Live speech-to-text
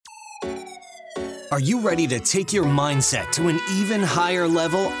Are you ready to take your mindset to an even higher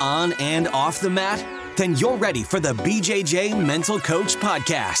level on and off the mat? Then you're ready for the BJJ Mental Coach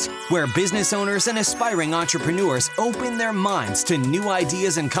Podcast, where business owners and aspiring entrepreneurs open their minds to new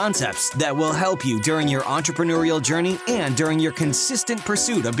ideas and concepts that will help you during your entrepreneurial journey and during your consistent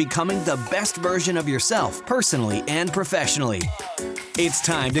pursuit of becoming the best version of yourself, personally and professionally. It's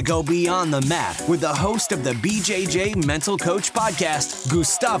time to go beyond the mat with the host of the BJJ Mental Coach Podcast,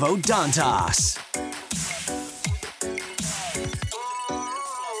 Gustavo Dantas.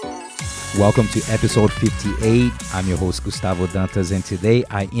 Welcome to episode 58. I'm your host, Gustavo Dantas, and today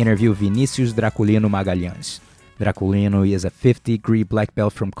I interview Vinicius Draculino Magalhães. Draculino is a 5th-degree black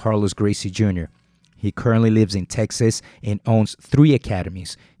belt from Carlos Gracie Jr. He currently lives in Texas and owns 3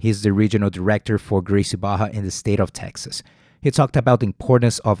 academies. He's the regional director for Gracie Barra in the state of Texas. He talked about the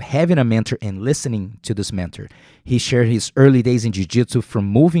importance of having a mentor and listening to this mentor. He shared his early days in Jiu-Jitsu, from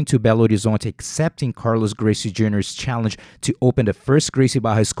moving to Belo Horizonte, accepting Carlos Gracie Jr.'s challenge to open the first Gracie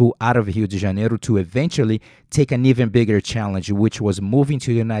Barra school out of Rio de Janeiro, to eventually take an even bigger challenge, which was moving to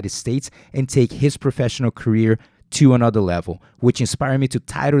the United States and take his professional career to another level, which inspired me to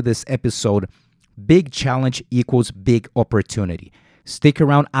title this episode, Big Challenge Equals Big Opportunity. Stick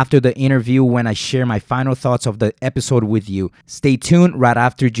around after the interview when I share my final thoughts of the episode with you. Stay tuned right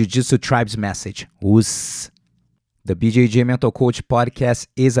after Jiu-Jitsu Tribe's message. Us. The BJJ Mental Coach Podcast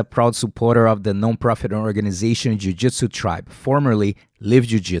is a proud supporter of the nonprofit organization Jiu-Jitsu Tribe, formerly Live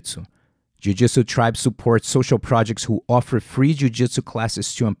Jiu-Jitsu. Jiu-Jitsu Tribe supports social projects who offer free jiu-jitsu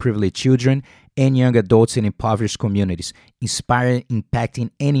classes to unprivileged children and young adults in impoverished communities, inspiring, impacting,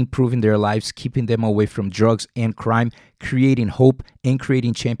 and improving their lives, keeping them away from drugs and crime, creating hope, and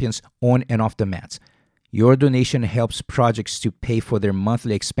creating champions on and off the mats. Your donation helps projects to pay for their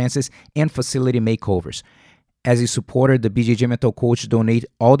monthly expenses and facility makeovers. As a supporter, the BJJ Mental Coach donate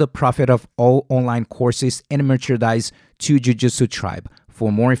all the profit of all online courses and merchandise to Jiu-Jitsu Tribe.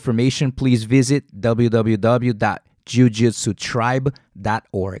 For more information, please visit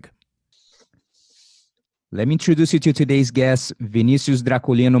www.jiujitsutribe.org. Let me introduce you to today's guest, Vinicius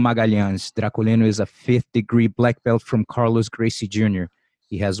Draculino Magalhães. Draculino is a 5th-degree black belt from Carlos Gracie Jr.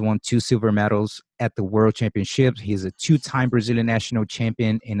 He has won 2 silver medals at the World Championships. He is a 2-time Brazilian national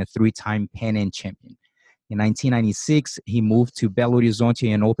champion and a 3-time Pan Am champion. In 1996, he moved to Belo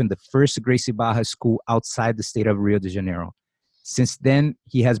Horizonte and opened the first Gracie Barra school outside the state of Rio de Janeiro. Since then,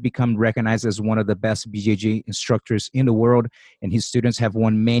 he has become recognized as one of the best BJJ instructors in the world, and his students have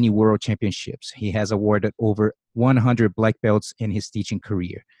won many world championships. He has awarded over 100 black belts in his teaching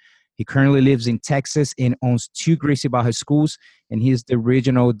career. He currently lives in Texas and owns 2 Gracie Barra schools, and he is the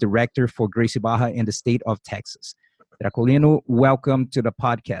regional director for Gracie Barra in the state of Texas. Draculino, welcome to the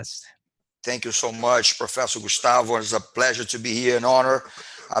podcast. Thank you so much, Professor Gustavo. It's a pleasure to be here, an honor.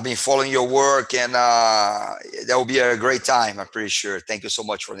 I've been following your work, and that will be a great time, I'm pretty sure. Thank you so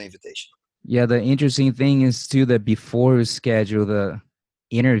much for the invitation. Yeah, the interesting thing is, too, that before we schedule the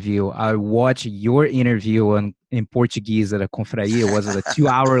interview, I watched your interview in Portuguese at a confraria. It was a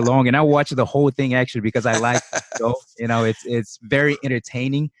 2-hour long, and I watched the whole thing, actually, because I like the show. You know, it's very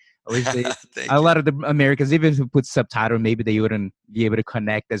entertaining. A lot of the Americans, even if you put subtitle, maybe they wouldn't be able to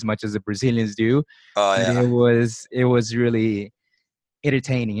connect as much as the Brazilians do. Oh, yeah. It was really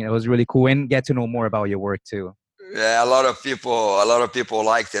entertaining. It was really cool, and get to know more about your work too. Yeah, a lot of people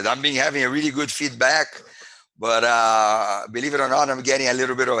liked it. I've been having a really good feedback, but believe it or not, I'm getting a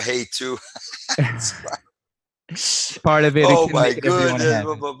little bit of hate too. Part of it. Oh my goodness!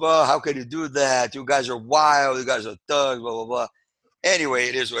 Blah, blah, blah. How can you do that? You guys are wild. You guys are thugs. Blah blah blah. Anyway,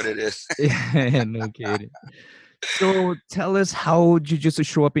 it is what it is. Yeah, no kidding. So tell us how Jiu-Jitsu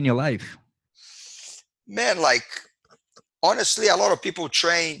show up in your life. Man, honestly, a lot of people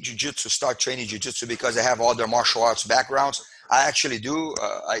start training Jiu-Jitsu because they have other martial arts backgrounds. I actually do.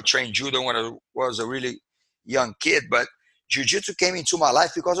 I trained Judo when I was a really young kid, but Jiu-Jitsu came into my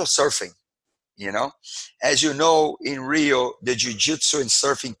life because of surfing. You know, as you know, in Rio, the Jiu-Jitsu and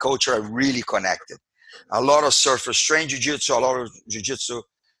surfing culture are really connected. A lot of surfers train Jiu-Jitsu, a lot of Jiu-Jitsu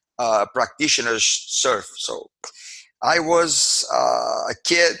practitioners surf. So I was a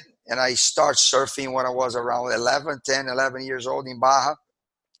kid, and I started surfing when I was around 11 years old in Barra.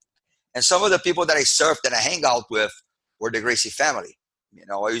 And some of the people that I surfed and I hang out with were the Gracie family. You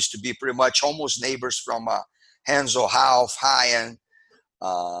know, I used to be pretty much almost neighbors from Renzo, Ralph, Ryan.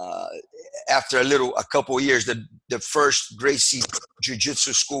 After a couple of years, the first Gracie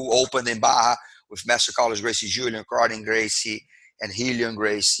Jiu-Jitsu school opened in Barra with Master Carlos Gracie Jr., Cardin Gracie, and Helion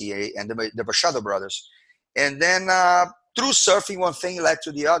Gracie, and the Machado brothers. And then through surfing, one thing led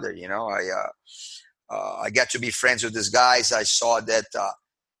to the other. You know, I got to be friends with these guys. I saw that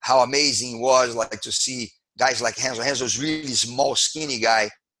how amazing it was like to see guys like Hanzo. Hanzo's really small, skinny guy,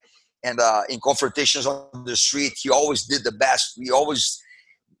 and in confrontations on the street, he always did the best. We always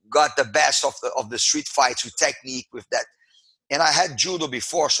got the best of the street fights with technique, with that. And I had judo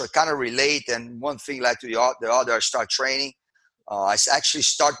before, so I kind of relate. And one thing led to the other. I start training. I actually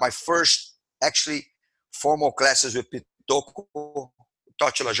start my first actually formal classes with Pitoko,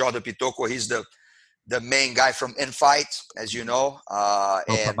 Totila Jordan Pitoko. He's the main guy from Infight, as you know,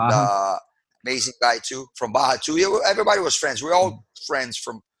 Opa and Barra. amazing guy too, from Baja too. Yeah, everybody was friends. We're all friends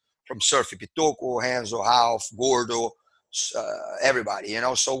from surfing. Pitoko, Hanzo, Ralph, Gordo, everybody.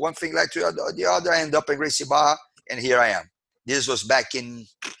 So one thing led to the other. I end up in Gracie Baja, and here I am. This was back in,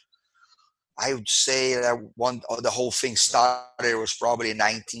 I would say that the whole thing started was probably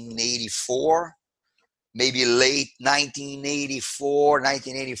 1984, maybe late 1984,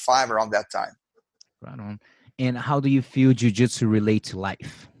 1985, around that time. Right on. And how do you feel jiu-jitsu relate to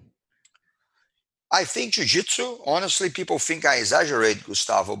life? I think jiu-jitsu, honestly, people think I exaggerate,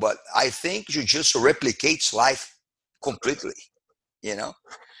 Gustavo, but I think jiu-jitsu replicates life completely. In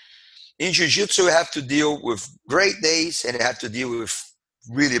jiu-jitsu, you have to deal with great days and you have to deal with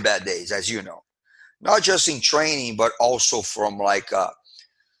really bad days, as you know. Not just in training, but also from like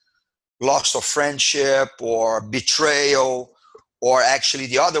loss of friendship or betrayal, or actually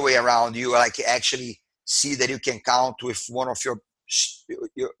the other way around. You like actually see that you can count with one of your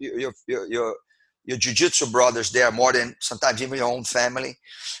jiu-jitsu brothers there more than sometimes even your own family.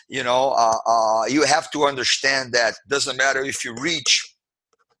 You have to understand that doesn't matter if you're rich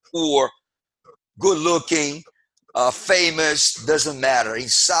or good looking, famous, doesn't matter.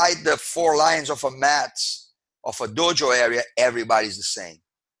 Inside the four lines of a mat, of a dojo area, everybody's the same.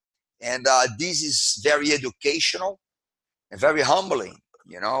 And this is very educational and very humbling.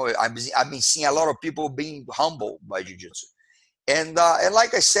 I've been seeing a lot of people being humbled by jiu-jitsu. And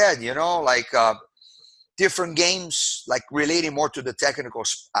like I said, different games, like relating more to the technical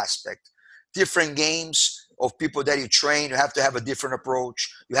aspect, different games of people that you train, you have to have a different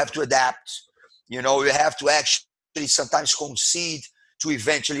approach. You have to adapt. You have to actually sometimes concede to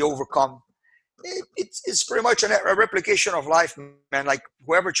eventually overcome. It's pretty much a replication of life, man. Like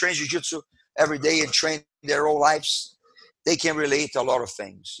whoever trains jiu-jitsu every day and train their whole lives, they can relate to a lot of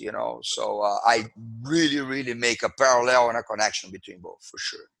things, So I really, really make a parallel and a connection between both, for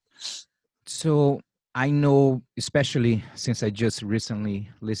sure. So I know, especially since I just recently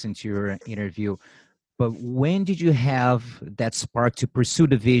listened to your interview, but when did you have that spark to pursue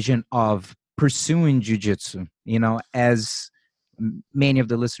the vision of pursuing jiu-jitsu? As many of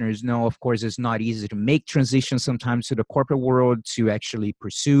the listeners know, of course, it's not easy to make transitions sometimes to the corporate world to actually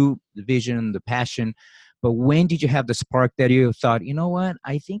pursue the vision, the passion. But when did you have the spark that you thought, you know what,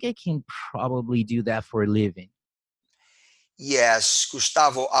 I think I can probably do that for a living? Yes,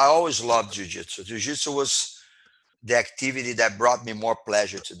 Gustavo, I always loved jiu-jitsu. Jiu-jitsu was the activity that brought me more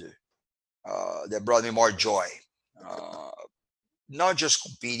pleasure to do, that brought me more joy. Not just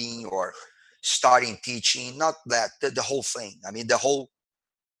competing or starting teaching, not that, the whole thing. I mean, the whole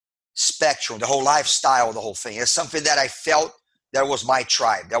spectrum, the whole lifestyle, the whole thing. It's something that I felt that was my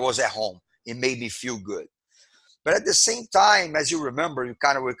tribe, that was at home. It made me feel good. But at the same time, as you remember,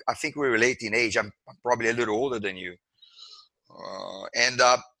 I think we relate in age. I'm probably a little older than you. And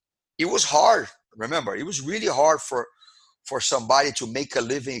it was hard. Remember, it was really hard for somebody to make a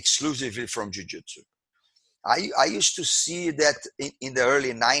living exclusively from jiu-jitsu. I used to see that in the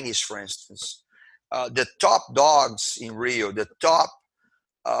early 90s, for instance, the top dogs in Rio, the top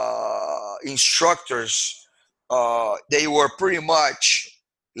instructors, they were pretty much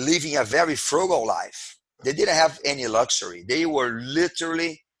living a very frugal life. They didn't have any luxury. They were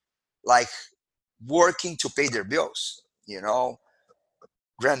literally like working to pay their bills,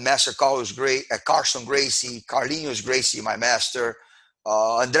 Grandmaster Carson Gracie, Carlinhos Gracie, my master,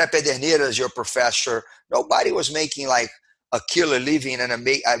 André Pederneiras is your professor. Nobody was making like a killer living and a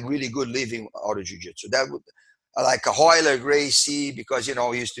really good living out of jiu-jitsu. That would like a Hoyler Gracie, because he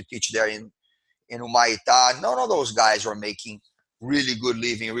used to teach there in Humaitá. None of those guys were making really good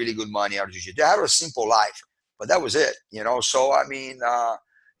living, really good money out of jiu-jitsu. They had a simple life, but that was it. So I mean,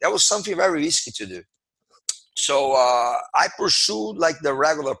 that was something very risky to do. So I pursued like the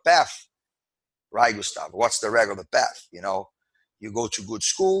regular path, right, Gustavo? What's the regular path? You go to good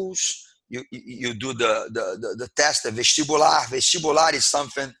schools. You do the test, the vestibular. Vestibular is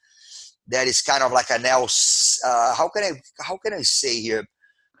something that is kind of like an else. How can I say here,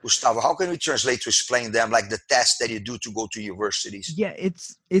 Gustavo? How can we translate to explain them like the test that you do to go to universities? Yeah,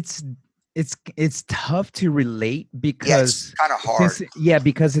 it's it's tough to relate Yeah, it's because kind of hard.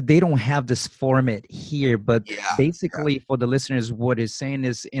 because they don't have this format here. But Yeah, yeah, basically, for the listeners, what it's saying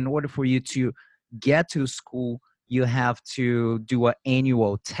is, in order for you to get to school, you have to do an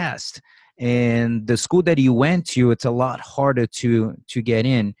annual test, and the school that you went to, it's a lot harder to get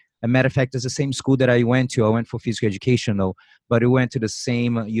in. A matter of fact, it's the same school that I went to. I went for physical education, though, but it went to the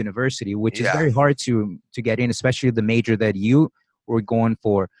same university, which is yeah, very hard to get in, especially the major that you were going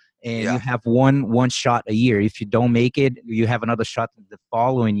for. And you yeah. have one shot a year. If you don't make it, you have another shot the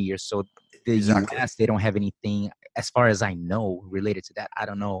following year. So the Exactly. US, they don't have anything, as far as I know, related to that. I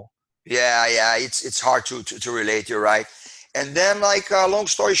don't know. Yeah, yeah. It's hard to relate. You're right. And then, like, long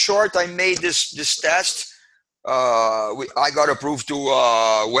story short, I made this test. I got approved to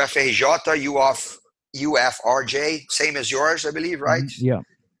UFRJ, UFRJ, same as yours, I believe, right? Yeah.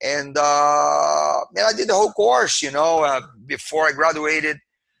 And man, I did the whole course. Before I graduated,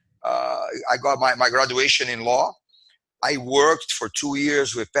 I got my graduation in law. I worked for 2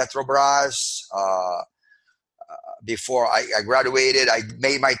 years with Petrobras. Before I graduated, I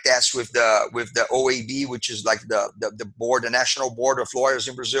made my test with the OAB, which is like the board, the National Board of Lawyers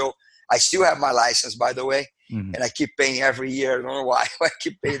in Brazil. I still have my license, by the way, Mhm. and I keep paying every year. I don't know why I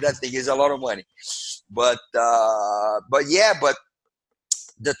keep paying that thing. It's a lot of money, but yeah, but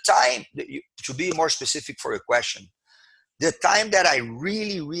the time to be more specific for your question, the time that I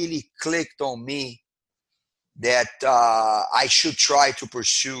really clicked on me that I should try to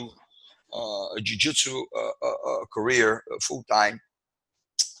pursue a jiu-jitsu career full time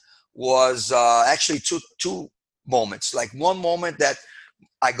was actually two moments. Like one moment that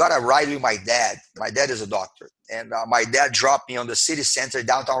I got a ride with my dad. My dad is a doctor, and my dad dropped me on the city center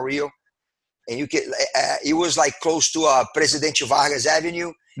downtown Rio, and it was like close to Presidente Vargas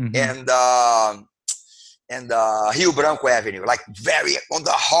Avenue Mhm. and Rio Branco Avenue, like very on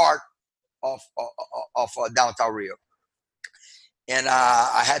the heart of downtown Rio. And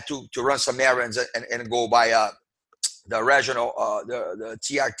I had to run some errands and go by the regional, the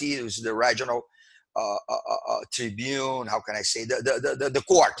TRT, it was the regional tribune. How can I say the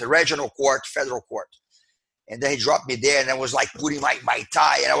court, the regional court, federal court. And then he dropped me there, and I was like putting my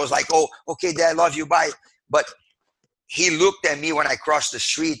tie, and I was like, "Oh, okay, Dad, love you, bye." But he looked at me when I crossed the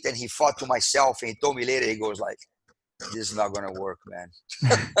street, and he thought to myself, and he told me later, he goes like, "This is not gonna work, man."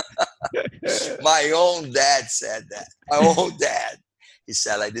 My own dad said that. My own dad. He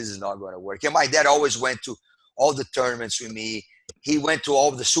said, like, this is not going to work. And my dad always went to all the tournaments with me. He went to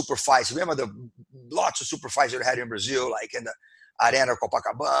all the super fights. Remember the lots of super fights that I had in Brazil, like in the Arena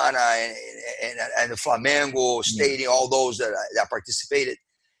Copacabana and the Flamengo Yeah. Stadium, all those that participated.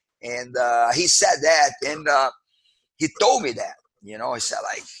 And he said that, and he told me that. He said,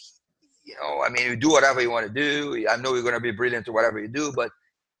 like, I mean, you do whatever you want to do. I know you're going to be brilliant or whatever you do, but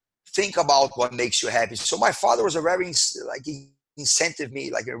think about what makes you happy. So my father was a very like he incentivized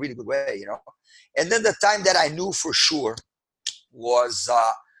me like in a really good way. And then the time that I knew for sure was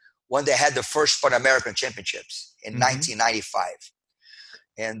when they had the first Pan American Championships in Mhm. 1995,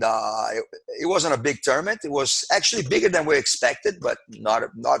 and it wasn't a big tournament. It was actually bigger than we expected, but not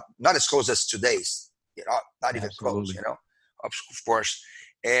as close as today's. Not even close. Absolutely. Of course.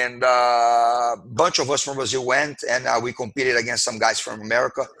 And a bunch of us from Brazil went, and we competed against some guys from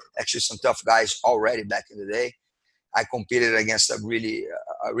America. Actually, some tough guys already back in the day. I competed against a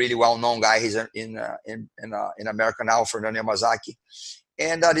really well-known guy. He's in America now, Fernando Yamazaki,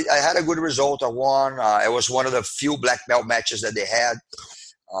 and I had a good result. I won. It was one of the few black belt matches that they had.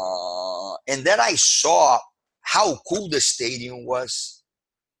 And then I saw how cool the stadium was,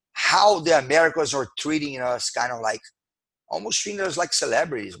 how the Americans were treating us kind of like almost treating us like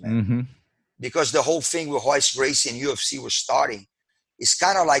celebrities, man. Mhm. Because the whole thing with Royce Gracie and UFC was starting. It's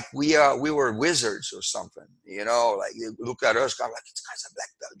kind of like we were wizards or something, like they look at us kind of like, this guy's a black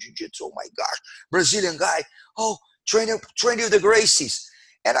belt jiu-jitsu. Oh my gosh, Brazilian guy. Oh, training with the Gracies.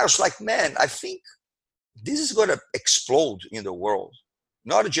 And I was like, man, I think this is going to explode in the world.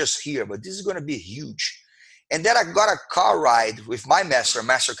 Not just here, but this is going to be huge. And then I got a car ride with my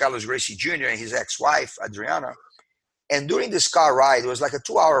Master Carlos Gracie Jr. and his ex-wife, Adriana. And during this car ride, it was like a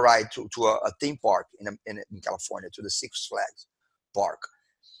 2-hour ride to a theme park in California, to the Six Flags Park.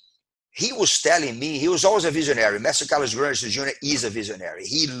 He was telling me, he was always a visionary. Master Carlos Gracie Jr. is a visionary.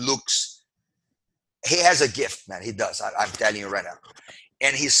 He has a gift, man. He does. I'm telling you right now.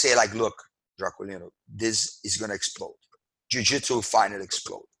 And he said, like, look, Draculino, this is going to explode. Jiu-Jitsu will finally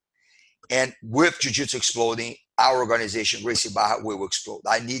explode. And with Jiu-Jitsu exploding, our organization, Gracie Barra, will explode.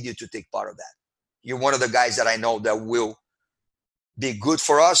 I need you to take part of that. You're one of the guys that I know that will be good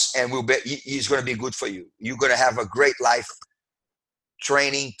for us, and he's going to be good for you. You're going to have a great life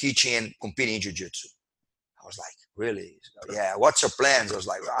training, teaching, and competing in jiu-jitsu. I was like, really? Yeah. What's your plans? I was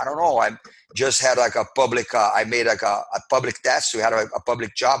like, I don't know. I just had like a public, I made like a public test. We had a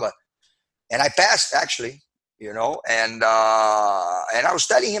public job, and I passed actually, and I was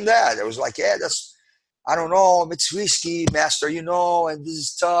telling him that. I was like, yeah, I don't know. It's risky, master, and this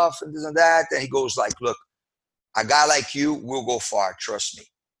is tough and this and that. And he goes like, look, a guy like you will go far. Trust me.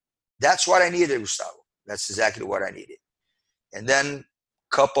 That's what I needed, Gustavo. That's exactly what I needed. And then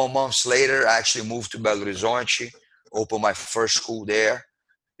a couple of months later, I actually moved to Belo Horizonte, opened my first school there.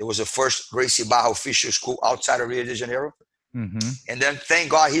 It was the first Gracie Barra official school outside of Rio de Janeiro. Mm-hmm. And then, thank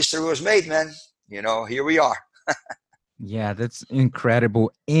God, history was made, man. Here we are. Yeah, that's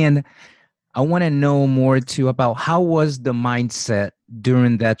incredible. And I want to know more too about how was the mindset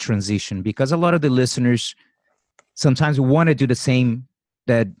during that transition, because a lot of the listeners sometimes want to do the same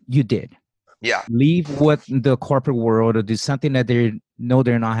that you did. Yeah. Leave what the corporate world or do something that they know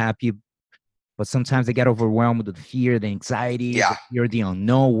they're not happy, but sometimes they get overwhelmed with the fear, the anxiety, Yeah. the fear, the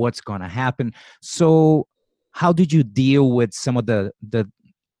unknown, what's going to happen. So how did you deal with some of the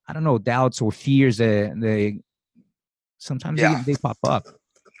I don't know, doubts or fears that sometimes they pop up?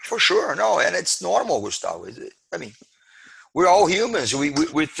 For sure. No, and it's normal, Gustavo. I mean, we're all humans.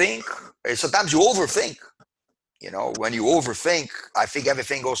 We think, sometimes you overthink. When you overthink, I think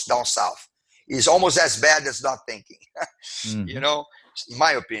everything goes down south. It's almost as bad as not thinking, Mm-hmm. In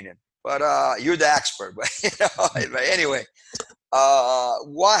my opinion. But you're the expert. But but anyway,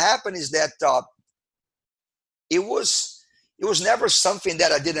 what happened is that it was never something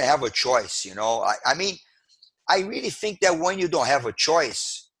that I didn't have a choice. I mean, I really think that when you don't have a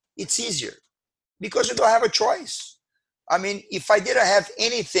choice, it's easier because you don't have a choice. I mean, if I didn't have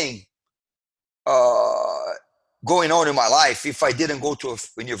anything going on in my life, if I didn't go to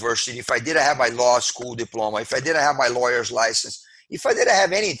a university, if I didn't have my law school diploma, if I didn't have my lawyer's license, if I didn't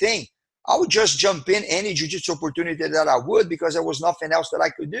have anything, I would just jump in any jiu-jitsu opportunity that I would because there was nothing else that I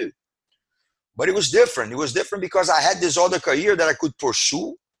could do. But it was different. It was different because I had this other career that I could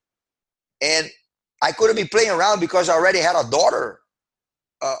pursue, and I couldn't be playing around because I already had a daughter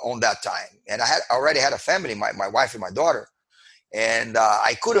on that time, and I already had a family, my wife and my daughter. And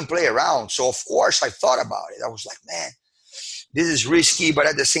I couldn't play around. So, of course, I thought about it. I was like, man, this is risky, but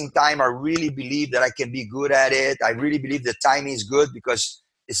at the same time, I really believe that I can be good at it. I really believe the timing is good because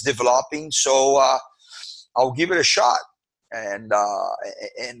it's developing. So I'll give it a shot. And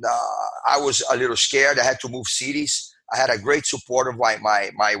I was a little scared. I had to move cities. I had a great support of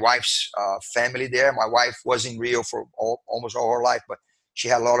my wife's family there. My wife was in Rio for almost all her life, but she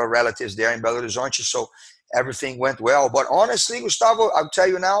had a lot of relatives there in Belo Horizonte. So everything went well. But honestly, Gustavo, I'll tell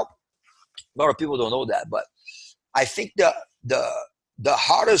you now, a lot of people don't know that, but I think the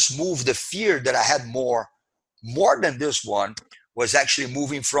hardest move, the fear that I had more than this one, was actually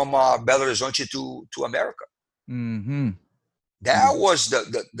moving from Belo Horizonte to America. Mm-hmm. That was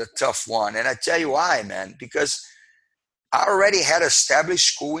the tough one. And I tell you why, man, because I already had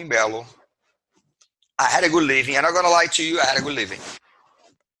established school in Belo. I had a good living. I'm not going to lie to you. I had a good living.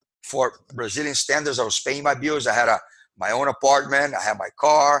 For Brazilian standards, I was paying my bills. I had my own apartment. I had my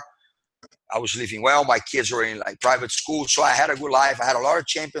car. I was living well. My kids were in like private school. So I had a good life. I had a lot of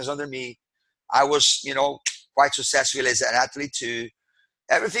champions under me. I was, quite successful as an athlete too.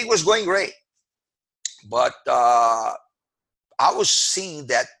 Everything was going great. But I was seeing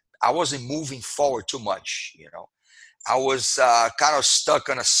that I wasn't moving forward too much. I was kind of stuck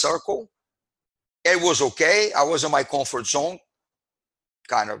in a circle. It was okay. I was in my comfort zone.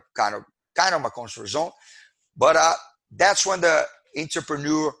 Kind of my comfort zone. But that's when the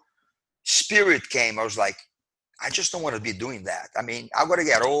entrepreneur spirit came. I was like, I just don't want to be doing that. I mean, I'm going to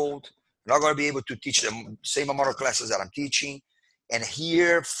get old. I'm not going to be able to teach the same amount of classes that I'm teaching. And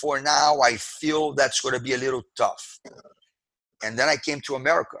here for now, I feel that's going to be a little tough. And then I came to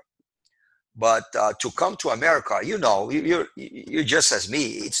America. But to come to America, you're just as me.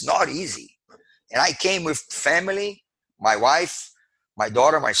 It's not easy. And I came with family, my wife, my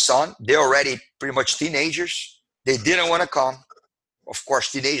daughter, my son. They're already pretty much teenagers. They didn't want to come. Of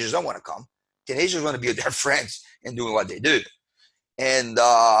course, teenagers don't want to come. Teenagers want to be with their friends and doing what they do. And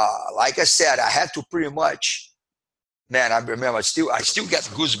like I said, I had to pretty much, man, I remember I still get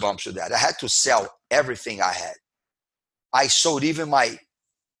goosebumps with that. I had to sell everything I had. I sold even my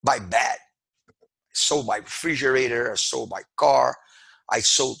bed. I sold my refrigerator. I sold my car. I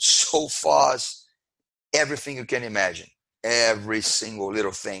sold sofas, everything you can imagine. Every single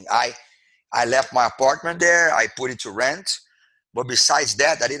little thing. I left my apartment there. I put it to rent. But besides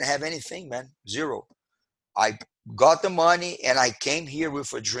that, I didn't have anything, man. Zero. I got the money and I came here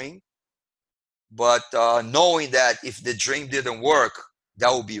with a dream. But knowing that if the dream didn't work,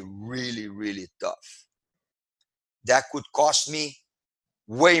 that would be really, really tough. That could cost me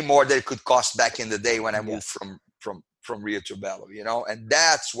way more than it could cost back in the day when I moved Yes. from Rio to Belo, and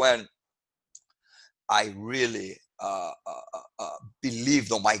that's when I really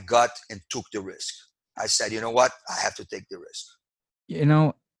believed on my gut and took the risk. I said, you know what, I have to take the risk. You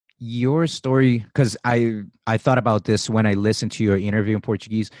know, your story, because I thought about this when I listened to your interview in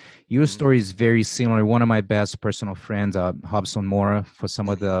Portuguese. Your Mm-hmm. story is very similar. One of my best personal friends, Robson Mora, for some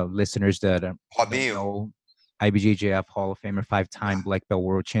of Mm-hmm. the listeners that don't Robinho, know, IBJJF Hall of Famer, yeah, 5-time black belt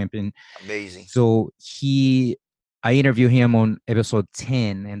world champion. amazing. So I interviewed him on episode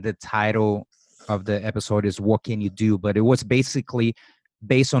 10, and the title of the episode is "What Can You Do?" But it was basically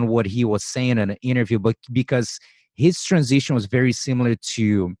based on what he was saying in an interview, but because his transition was very similar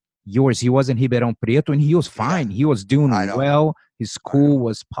to yours. He was in Ribeirão Preto, and he was Yeah, fine. He was I doing know, well. His I know. school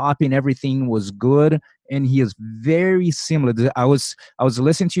was popping. Everything was good, and he is very similar. I was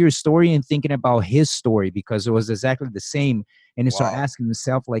listening to your story and thinking about his story because it was exactly the same, and he started Wow, asking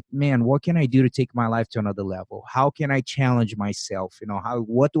himself like, man, what can I do to take my life to another level? How can I challenge myself?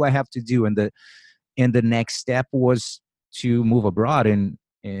 What do I have to do? And the next step was to move abroad, and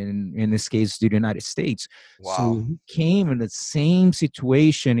in this case to the United States. wow, So he came in the same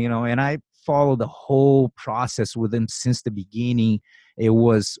situation, and I followed the whole process with him since the beginning. It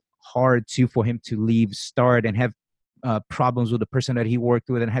was hard too for him to leave, start, and have problems with the person that he worked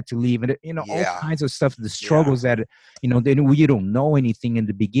with and had to leave, and all yeah, kinds of stuff, the yeah, struggles that then we don't know anything in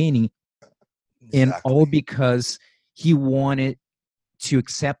the beginning, and all exactly. because he wanted to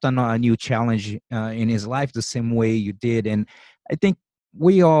accept a new challenge in his life the same way you did. And I think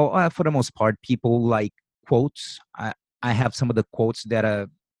we all, for the most part, people like quotes. I have some of the quotes that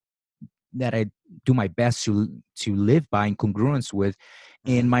I do my best to live by in congruence with.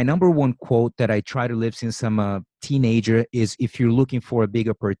 Mm-hmm. And my number one quote that I try to live since I'm a teenager is, if you're looking for a big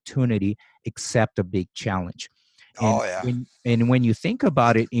opportunity, accept a big challenge. And Oh yeah, when you think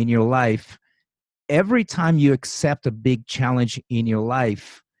about it in your life, every time you accept a big challenge in your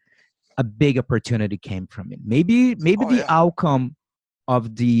life, a big opportunity came from it. Maybe oh the yeah. outcome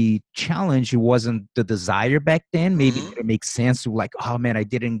of the challenge wasn't the desire back then. Maybe it Mm-hmm. didn't make sense to, like, oh man,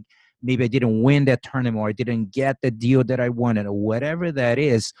 maybe I didn't win that tournament, or I didn't get the deal that I wanted, or whatever that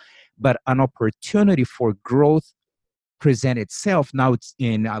is. But an opportunity for growth present itself. Now it's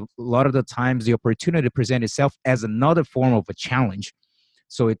in a lot of the times the opportunity present itself as another form of a challenge.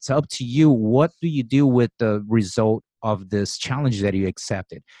 So it's up to you. What do you do with the result of this challenge that you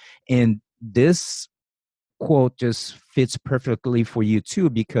accepted? And this quote just fits perfectly for you too,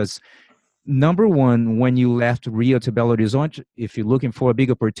 because number one, when you left Rio to Belo Horizonte, if you're looking for a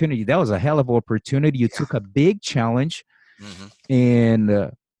big opportunity, that was a hell of an opportunity. You Yeah. took a big challenge, Mm-hmm.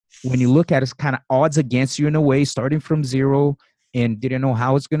 and when you look at it, it's kind of odds against you in a way, starting from zero and didn't know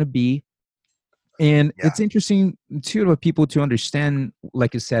how it's going to be. And Yeah. it's interesting too for people to understand,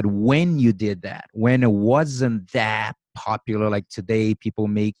 like you said, when you did that, when it wasn't that popular. Like today, people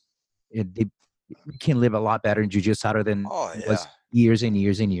make it, they can live a lot better in jiu-jitsu harder than Oh it yeah. was years and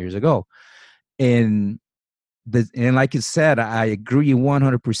years and years ago. And and like you said, I agree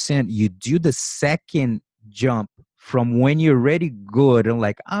 100%. You do the second jump from when you're already good and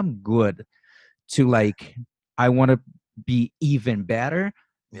like, I'm good, to like, I want to be even better.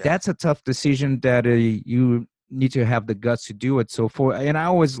 Yeah. That's a tough decision that you need to have the guts to do it. And I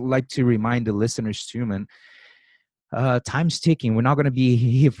always like to remind the listeners too, man, time's ticking. We're not going to be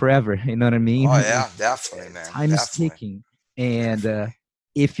here forever. You know what I Oh mean? yeah. Definitely, man. Time is Definitely. ticking. And Definitely.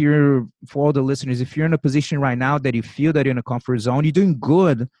 if you're, for all the listeners, if you're in a position right now that you feel that you're in a comfort zone, you're doing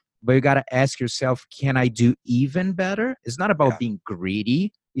good, but you got to ask yourself, can I do even better? It's not about Yeah. being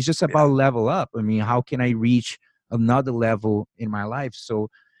greedy. It's just Yeah. about level up. I mean, how can I reach another level in my life? So,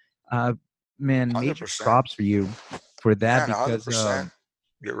 uh, man, Hundred major percent. props for you for that, Man, hundred because percent.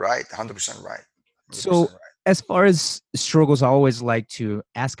 You're right. 100% right. 100% so right. as far as struggles, I always like to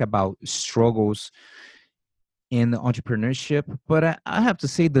ask about struggles in entrepreneurship, but I have to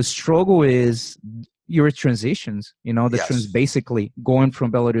say the struggle is your transitions, Yes. basically going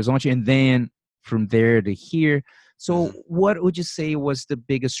from Belo Horizonte and then from there to here. So Hmm. what would you say was the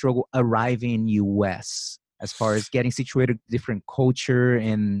biggest struggle arriving in US, as far as getting situated, different culture,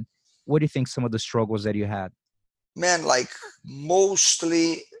 and what do you think some of the struggles that you had? Man, like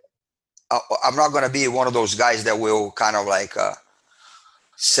mostly, I'm not gonna be one of those guys that will kind of like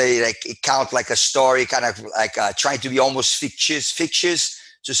say like count like a story, kind of like trying to be almost fictitious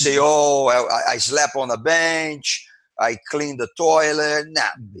to say, Mhm. oh, I slept on a bench, I cleaned the toilet. Nah,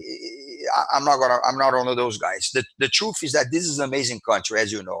 Mhm. I'm not one of those guys. The truth is that this is an amazing country,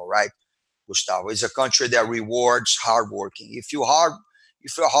 as you know, right, Gustavo? It's a country that rewards hardworking. If you hard,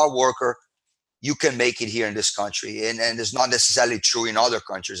 if you're a hard worker, you can make it here in this country. And it's not necessarily true in other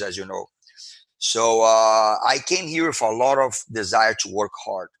countries, as you know. So I came here with a lot of desire to work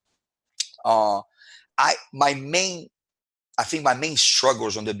hard. Uh, I think my main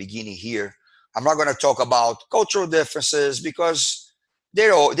struggles on the beginning here. I'm not going to talk about cultural differences because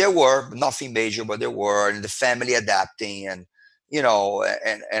there were nothing major, but there were, and the family adapting, and and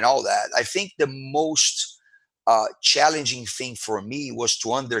all that. I think the most challenging thing for me was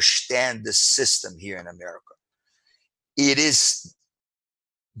to understand the system here in America. It is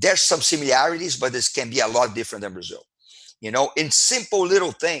There's some similarities, but this can be a lot different than Brazil. In simple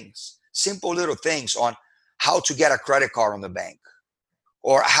little things on how to get a credit card on the bank,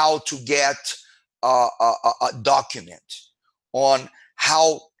 or how to get a document, on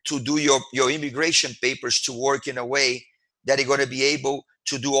how to do your immigration papers to work in a way that you're going to be able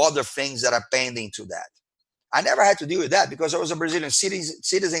to do other things that are pending to that. I never had to deal with that because I was a Brazilian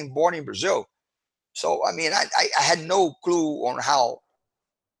citizen born in Brazil. So, I mean, I had no clue on how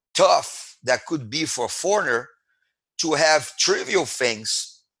tough that could be for a foreigner to have trivial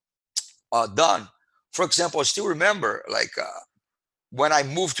things done. For example, I still remember, like, when I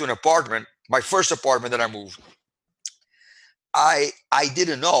moved to an apartment, my first apartment that I moved, I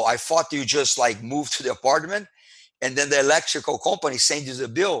didn't know. I thought you just like move to the apartment and then the electrical company sends you the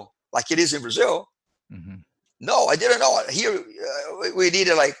bill like it is in Brazil. Mm-hmm. No, I didn't know. Here we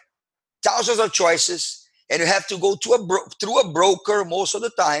needed like thousands of choices, and you have to go to through a broker most of the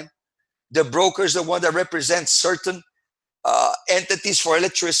time. The broker is the one that represents certain entities for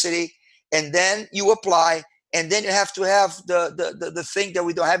electricity, and then you apply, and then you have to have the thing that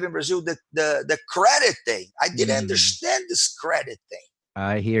we don't have in Brazil, the credit thing. I didn't understand this credit thing.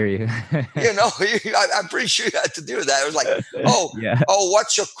 I hear you. I'm pretty sure you had to do that. It was like, yeah.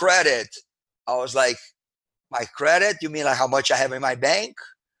 What's your credit? I was like, my credit? You mean like how much I have in my bank?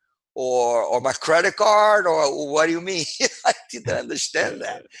 Or my credit card? Or what do you mean? I didn't understand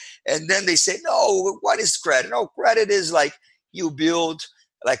that. And then they say, no, what is credit? No, credit is like you build,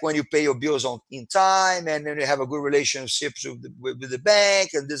 like when you pay your bills in time, and then you have a good relationship with the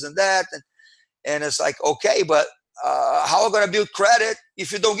bank and this and that. And it's like, okay, but how am I going to build credit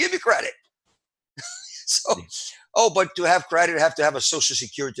if you don't give me credit? But to have credit, you have to have a social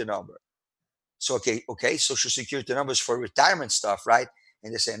security number. So, okay, social security numbers for retirement stuff, right?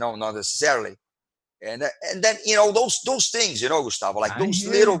 And they say, no, not necessarily. And then, those things, Gustavo, like those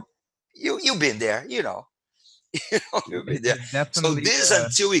little, you've been there, you've been there. So Definitely. this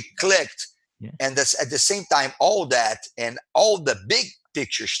until it clicked. Yeah. And that's at the same time, all that and all the big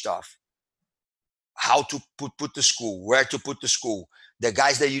picture stuff, how to put the school, where to put the school, the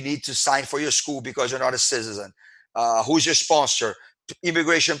guys that you need to sign for your school because you're not a citizen, who's your sponsor,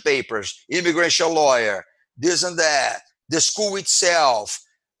 immigration papers, immigration lawyer, this and that, the school itself,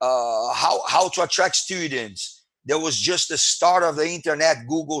 how to attract students. There was just the start of the internet,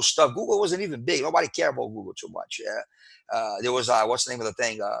 Google stuff. Google wasn't even big. Nobody cared about Google too much. Yeah. There was, what's the name of the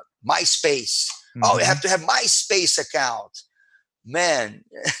thing? MySpace. Mm-hmm. Oh, you have to have MySpace account. Man.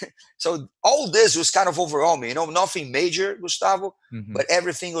 So all this was kind of overwhelming. Nothing major, Gustavo, but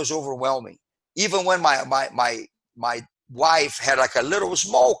everything was overwhelming. Even when my wife had like a little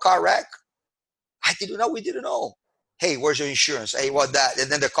small car wreck, we didn't know. Hey, where's your insurance? Hey, what that?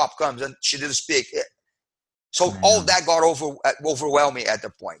 And then the cop comes and she didn't speak. So all that got overwhelming at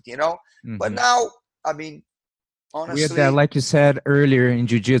the point, But now, I mean, honestly, like you said earlier in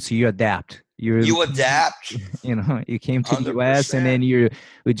jiu-jitsu, you adapt. You adapt. You came to 100%. the US and then you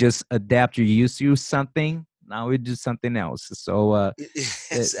just adapt. You're used to something. Now we do something else. So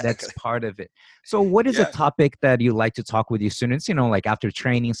exactly. That's part of it. So what is a topic that you like to talk with your students? Like after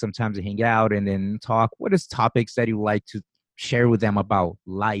training, sometimes you hang out and then talk. What is topics that you like to share with them about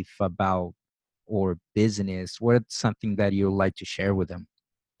life, or business? What's something that you like to share with them?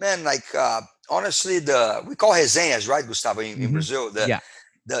 Man, like honestly, we call resenhas, right, Gustavo, in Brazil?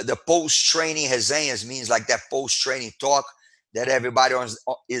 The post-training resenhas means like that post-training talk that everybody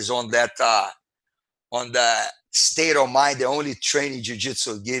is on that on the state of mind that only training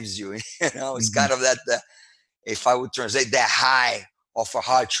jiu-jitsu gives you. It's kind of that, if I would translate, that high of a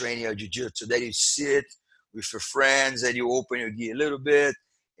hard training of jiu-jitsu, that you sit with your friends and you open your gi a little bit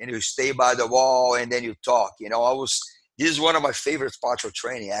and you stay by the wall and then you talk. This is one of my favorite parts of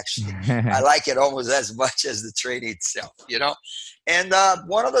training, actually. I like it almost as much as the training itself, And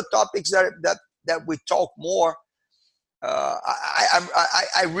one of the topics that we talk more,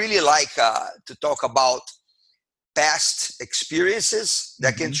 I really like to talk about past experiences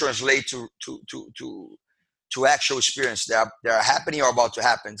that can translate to actual experience that are happening or about to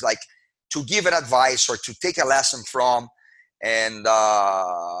happen. It's like to give an advice or to take a lesson from and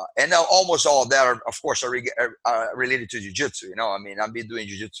now almost all that are, of course, are related to jiu-jitsu. I mean, I've been doing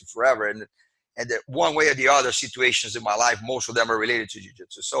jiu-jitsu forever, and one way or the other, situations in my life, most of them are related to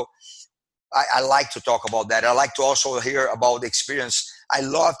jiu-jitsu. So I like to talk about that. I like to also hear about the experience. I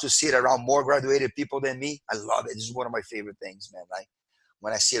love to sit around more graduated people than me. I love it. This is one of my favorite things, man. Like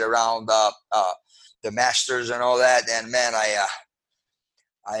when I sit around the masters and all that, and man,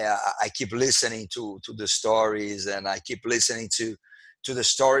 I keep listening to the stories, and I keep listening to the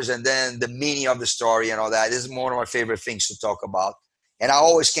stories, and then the meaning of the story and all that. This is one of my favorite things to talk about, and I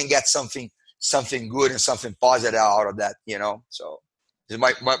always can get something good and something positive out of that. So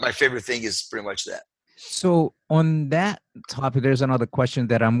my favorite thing is pretty much that. So on that topic, there's another question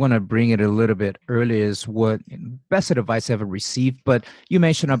that I'm going to bring it a little bit earlier is what best advice I ever received. But you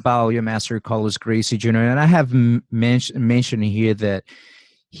mentioned about your master, Carlos Gracie Jr., and I have mentioned here that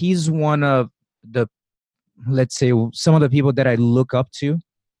he's one of the, let's say, some of the people that I look up to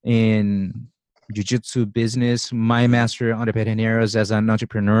in jiu-jitsu business. My master, Andre Pederneiras, as an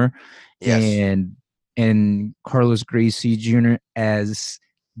entrepreneur, Yes. and Carlos Gracie Jr. as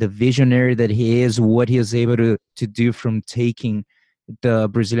the visionary that he is, what he is able to do from taking the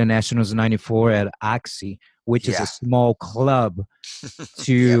Brazilian Nationals 94 at Axi, which is a Yeah. small club,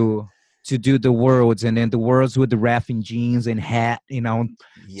 Yep. to do the worlds, and then the worlds with the rafting jeans and hat, to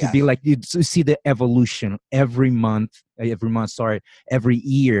Yeah. be like, you to see the evolution every year,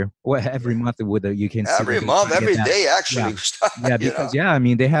 or every Yeah. month with you can see that Every they're month, trying to get every that. day, Yeah. actually. Yeah, because I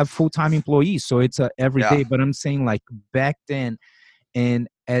mean, they have full-time employees, so it's a every Yeah. day. But I'm saying, like, back then, and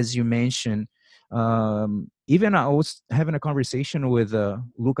as you mentioned, even I was having a conversation with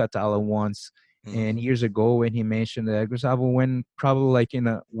Luca Tala once, Mhm. and years ago, and he mentioned that Gustavo, when probably like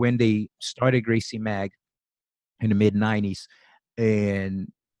when they started Gracie Mag in the mid 90s,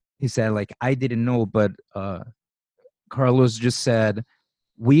 and he said, like, I didn't know, but Carlos just said,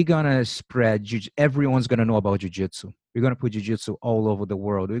 we're gonna spread everyone's gonna know about jiu-jitsu. We're gonna put jiu-jitsu all over the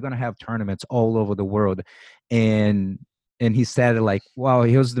world. We're gonna have tournaments all over the world. and and he said, like, wow,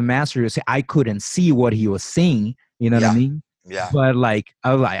 he was the master. I couldn't see what he was saying, you know what I Yeah. mean? Yeah. But like,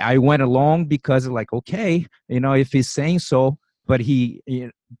 I went along because, like, okay, if he's saying so. But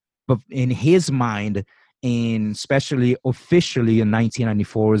but in his mind, and especially officially in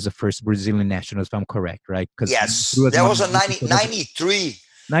 1994 was the first Brazilian national, if I'm correct, right? Because Yes. was That was a Mameluki, 90, so that's 93 was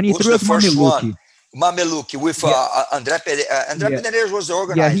 93 the was first one. Mameluki. Mameluki with Yeah, Andre yeah, Pederneiras was the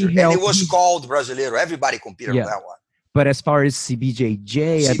yeah. He organizer, and it held was he called Brasileiro. Everybody competed on Yeah, that one. but as far as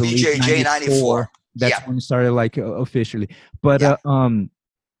CBJJ, I believe CBJJ 94. 94. Yeah. That's when it started, like, officially. But Yeah.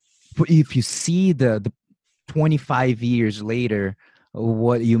 if you see the 25 years later,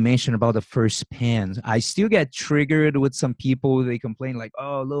 what you mentioned about the first pens, I still get triggered with some people. They complain, like,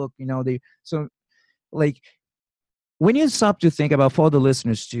 oh, look, they so, like, when you stop to think about, for the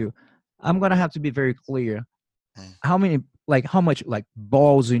listeners too, I'm gonna have to be very clear. Mm. How much, like,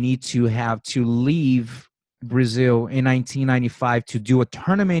 balls you need to have to leave Brazil in 1995 to do a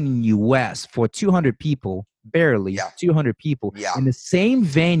tournament in US for 200 people, barely Yeah. 200 people, Yeah. in the same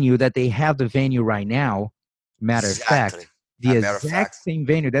venue that they have the venue right now. Matter of Exactly. fact, the A matter of exact fact. same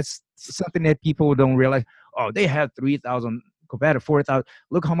venue. That's something that people don't realize. Oh, they had 3,000 competitive, 4,000.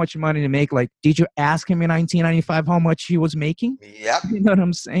 Look how much money they make. Like, did you ask him in 1995 how much he was making? Yep. You know what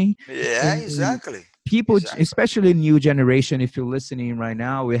I'm saying? Yeah. And Exactly. people, Exactly. especially new generation, if you're listening right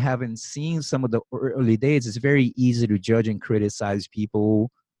now, we haven't seen some of the early days. It's very easy to judge and criticize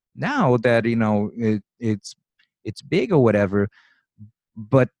people now that it's big or whatever,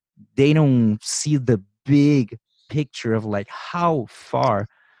 but they don't see the big picture of, like, how far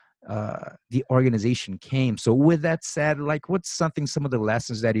the organization came. So with that said, like, what's some of the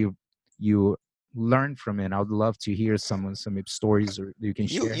lessons that you learned from it? I would love to hear some stories or you can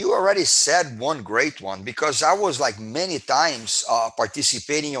share. You already said one great one, because I was, like, many times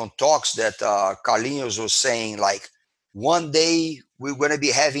participating on talks that Carlinhos was saying, like, one day we're going to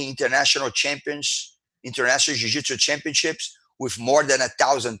be having international jiu-jitsu championships with more than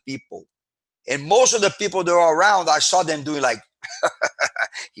 1,000 people, and most of the people that were around, I saw them doing like,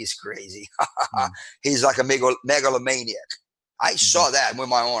 he's crazy. Mm. He's like a megalomaniac. I Mhm. saw that with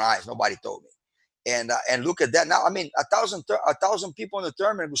my own eyes. Nobody told me. And look at that now. I mean, 1,000 people in the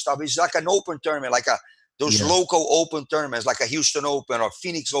tournament, Gustavo. It's like an open tournament, like those Yeah, local open tournaments, like a Houston Open or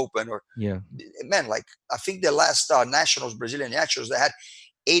Phoenix Open, or yeah, man, like I think the last nationals, Brazilian nationals, they had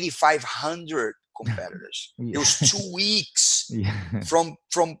 8,500 competitors. It yeah, was 2 weeks yeah, from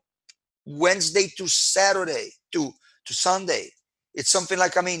Wednesday to Saturday to Sunday. It's something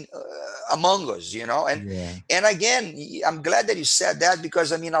like, I mean, Among Us, yeah, and again, I'm glad that you said that,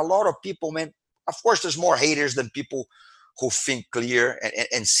 because I mean, a lot of people, man. Of course, there's more haters than people who think clear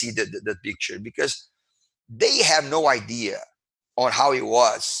and see the picture, because they have no idea on how it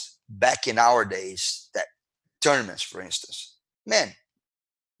was back in our days, that tournaments, for instance. Man,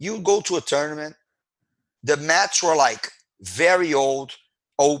 you go to a tournament, the mats were like very old,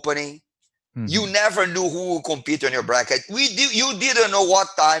 opening. You never knew who would compete on your bracket. You didn't know what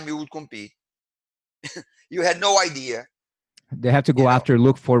time you would compete. You had no idea. They have to go after,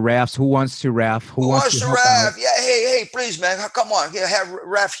 look for refs. Who wants to ref? Who wants to help ref? out? Yeah, hey, please, man, come on, have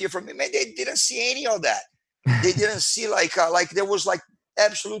ref here for me. Man, they didn't see any of that. They didn't see like there was like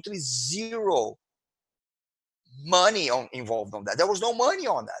absolutely zero money involved on that. There was no money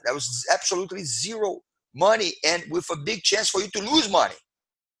on that. There was absolutely zero money, and with a big chance for you to lose money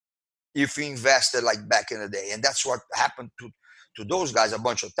if you invested like back in the day. And that's what happened to those guys a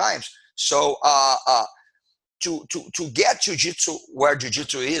bunch of times. So to get jiu-jitsu where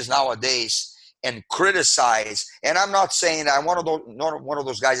jiu-jitsu is nowadays and criticize, and I'm not saying I'm not one of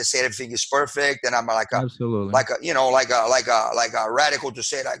those guys that say everything is perfect, and I'm like a radical to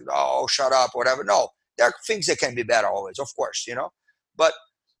say like, oh, shut up, whatever. No, there are things that can be better always, of course, but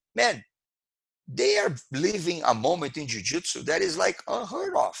man, they are living a moment in jiu-jitsu that is like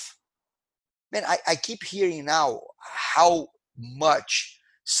unheard of. Man, I keep hearing now how much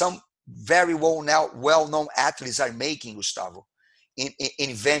some very well-known athletes are making, Gustavo,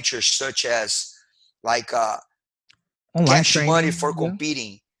 in ventures such as like cash training, money for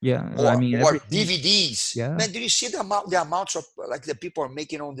competing, or DVDs. Yeah. Man, do you see the amounts of like the people are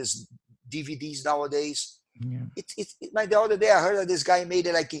making on these DVDs nowadays? Yeah. Like the other day I heard that this guy made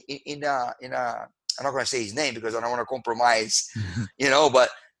it like in a I'm not gonna say his name because I don't want to compromise, but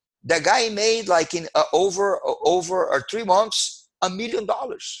the guy made like in over 3 months $1 million.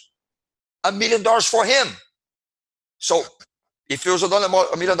 $1 million for him. So if it was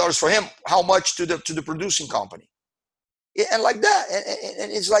 $1 million for him, how much to the producing company? And like that,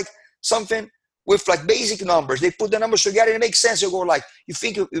 and it's like something with like basic numbers. They put the numbers together and it makes sense. You go like, you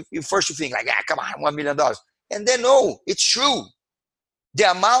think you think like, come on, $1 million, and then no, it's true. The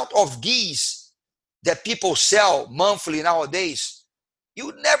amount of geese that people sell monthly nowadays, you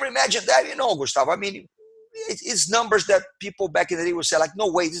would never imagine that, Gustavo. I mean, it's numbers that people back in the day would say like,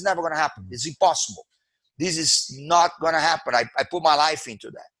 no way, this is never going to happen. It's impossible. This is not going to happen. I put my life into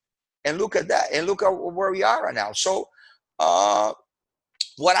that. And look at that. And look at where we are right now. So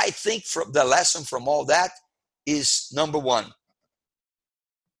what I think from the lesson from all that is, number one,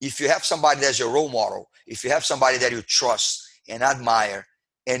 if you have somebody that's your role model, if you have somebody that you trust and admire,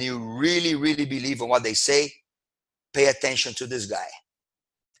 and you really, really believe in what they say, pay attention to this guy.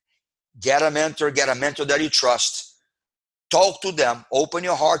 Get a mentor that you trust. Talk to them. Open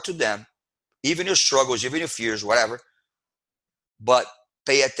your heart to them. Even your struggles, even your fears, whatever. But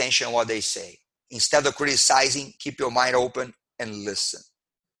pay attention to what they say. Instead of criticizing, keep your mind open and listen.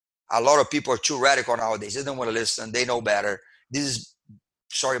 A lot of people are too radical nowadays. They don't want to listen. They know better. This is,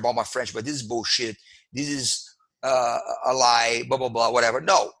 sorry about my French, but this is bullshit. This is a lie, blah, blah, blah, whatever.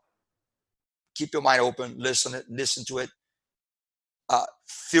 No. Keep your mind open. Listen to it.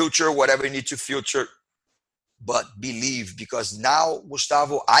 Filter whatever you need to filter. But believe, because now,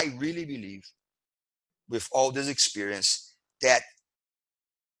 Gustavo, I really believe with all this experience that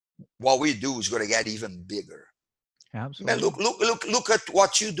what we do is going to get even bigger. Absolutely. Man, look at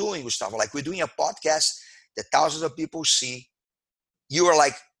what you're doing, Gustavo. Like, we're doing a podcast that thousands of people see. You are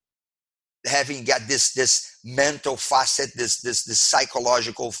like having got this mental facet, this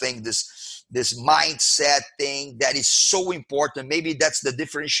psychological thing, this mindset thing that is so important. Maybe that's the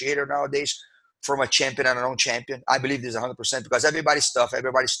differentiator nowadays from a champion and a non-champion. I believe this 100% because everybody's tough,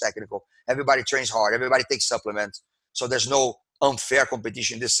 everybody's technical, everybody trains hard, everybody takes supplements. So there's no unfair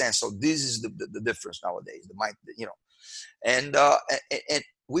competition in this sense. So this is the difference nowadays. The mind, and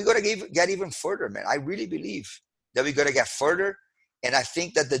we're gonna get even further, man. I really believe that we're gonna get further, and I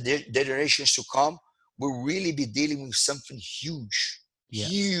think that the generations to come will really be dealing with something huge,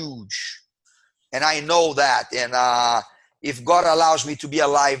 huge. And I know that. And if God allows me to be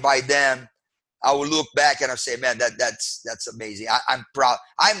alive by then, I will look back and I'll say, man, that's amazing. I'm proud.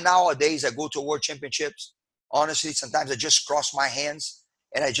 I'm nowadays, I go to World Championships. Honestly, sometimes I just cross my hands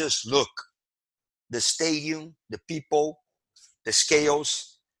and I just look. The stadium, the people, the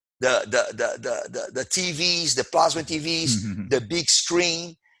scales, the TVs, the plasma TVs, the big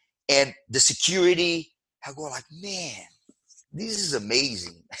screen, and the security. I go like, man, this is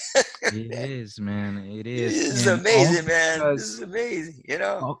amazing. It is, man. It is. This is amazing, man. This is amazing,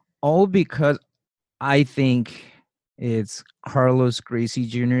 All because I think it's Carlos Gracie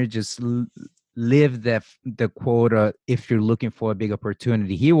Jr. just lived the quota. If you're looking for a big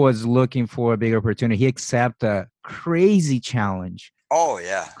opportunity, he was looking for a big opportunity. He accepted a crazy challenge. Oh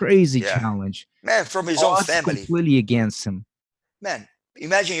yeah, Crazy yeah, challenge. man. From his own Odds family, completely against him. man.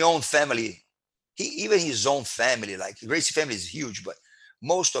 Imagine your own family. Even his own family, like Gracie family is huge, but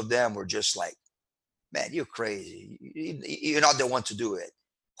most of them were just like, man, you're crazy. You're not the one to do it.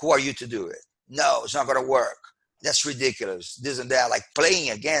 Who are you to do it? No, it's not going to work. That's ridiculous. This and that, like playing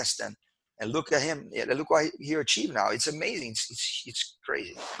against them. And look at him. Look what he achieved now. It's amazing. It's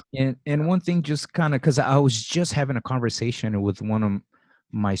crazy. And one thing, just kind of, because I was just having a conversation with one of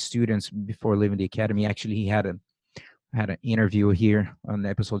my students before leaving the academy. Actually, he had an interview here on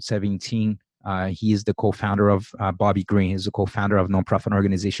episode 17. He is the co-founder of Bobby Green. He's the co-founder of a nonprofit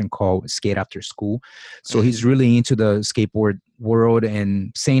organization called Skate After School. So he's really into the skateboard world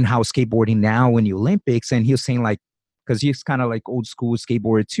and saying how skateboarding now in the Olympics. And he was saying, like, because he's kind of like old school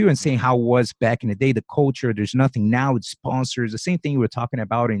skateboarder too, and saying how it was back in the day, the culture, there's nothing now, it's sponsors, the same thing we were talking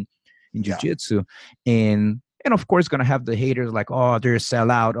about in jiu-jitsu. And of course, going to have the haters like, oh, they're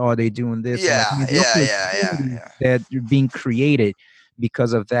sellout, oh, they're doing this. And like, that are being created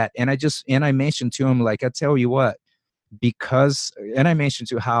because of that. And I mentioned to him, like, I tell you what, and I mentioned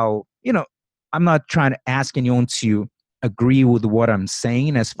to how, I'm not trying to ask anyone to agree with what I'm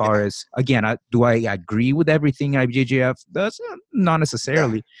saying as far as, again, do I agree with everything IBJJF does? Not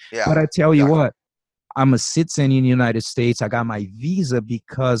necessarily. But I tell you what, I'm a citizen in the United States. I got my visa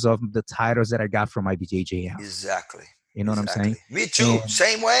because of the titles that I got from IBJJF. Exactly. You know what I'm saying? Me too.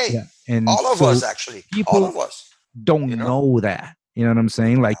 Same way. Yeah. And all of us, actually. All of us. Don't know that. You know what I'm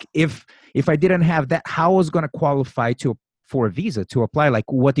saying? Like, if I didn't have that, how I was going to qualify for a visa to apply?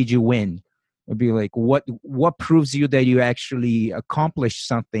 Like, what did you win? It'd be like, what proves you that you actually accomplished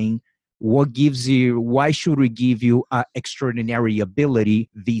something? Why should we give you an extraordinary ability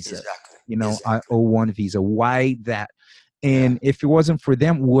visa? Exactly. A O1 visa. Why that? And if it wasn't for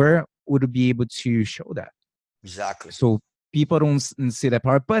them, where would it be able to show that? Exactly. So people don't see that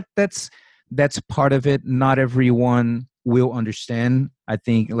part, but that's part of it. Not everyone will understand. I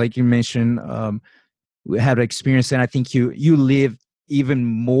think, like you mentioned, we had experience, and I think you live even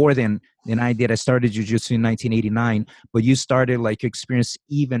more than I did. I started jiu-jitsu in 1989, but you started, like, experience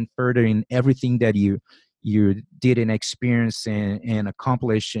even further in everything that you did and experience and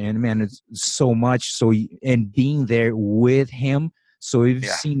accomplish. And man, it's so much. So, and being there with him. So you've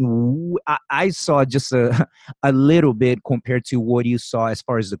seen, I saw just a little bit compared to what you saw as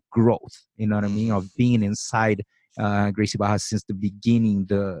far as the growth, you know what I mean, of being inside Gracie Barra since the beginning,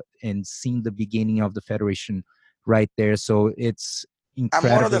 and seeing the beginning of the federation right there. So it's incredible.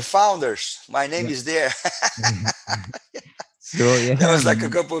 I'm one of the founders. My name is there. So there was like a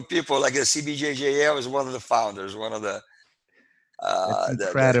couple of people, like the CBJJL was one of the founders, one of the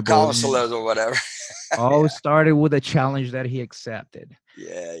the counselors or whatever. All started with a challenge that he accepted.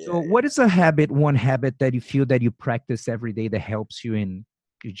 So what is one habit that you feel that you practice every day that helps you in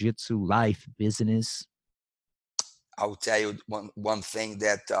jiu-jitsu, life, business? I will tell you one thing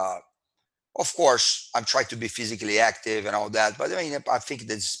that, of course, I'm trying to be physically active and all that, but I mean, I think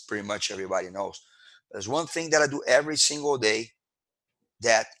that's pretty much everybody knows. There's one thing that I do every single day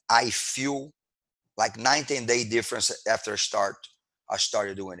that I feel like 19-day difference after I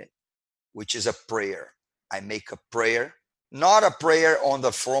started doing it, which is a prayer. I make a prayer, not a prayer on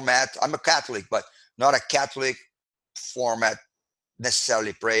the format. I'm a Catholic, but not a Catholic format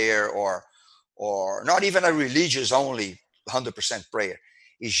necessarily prayer, or not even a religious only 100% prayer.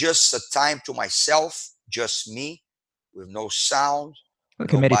 It's just a time to myself, just me, with no sound,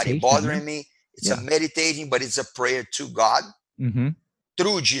 like nobody bothering me. It's a meditating, but it's a prayer to God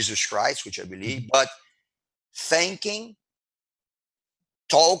through Jesus Christ, which I believe, but thanking,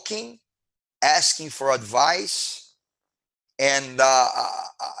 talking, asking for advice, and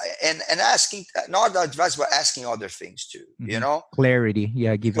asking, not advice, but asking other things too. Clarity.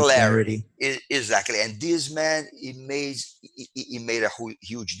 Give you clarity. Exactly. And this man, it made a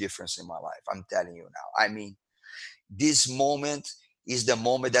huge difference in my life. I'm telling you now. I mean, this moment is the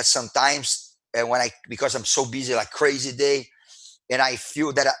moment that sometimes, because I'm so busy, like crazy day, and I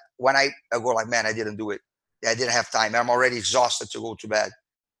feel that when I go like, man, I didn't do it. I didn't have time. I'm already exhausted to go to bed.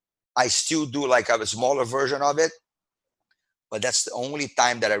 I still do like a smaller version of it, but that's the only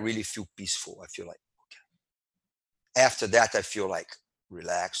time that I really feel peaceful. I feel like, okay. After that, I feel like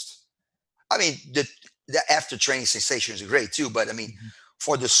relaxed. I mean, the after training sensation is great too, but I mean,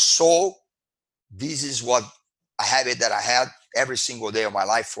 for the soul, this is what a habit that I had every single day of my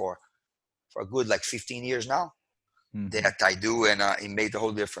life for a good like 15 years now that I do, and it made the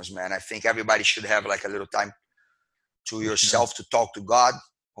whole difference, man. I think everybody should have like a little time to yourself to talk to God,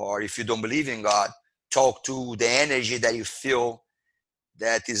 or if you don't believe in God, talk to the energy that you feel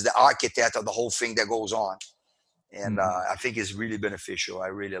that is the architect of the whole thing that goes on. And I think it's really beneficial. I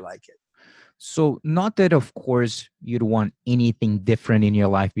really like it. So, not that, of course, you'd want anything different in your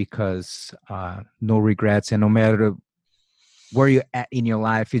life because no regrets, and no matter where you're at in your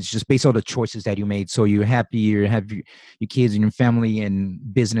life, it's just based on the choices that you made. So you're happy, you have your kids and your family and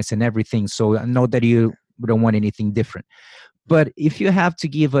business and everything. So I know that you don't want anything different. But if you have to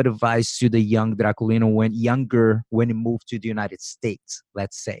give advice to the young Draculino when he moved to the United States,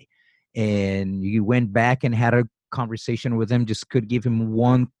 let's say, and you went back and had a conversation with him, just could give him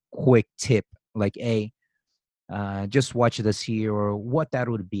one quick tip, like, hey, just watch this here, or what that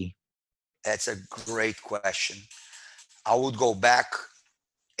would be. That's a great question. I would go back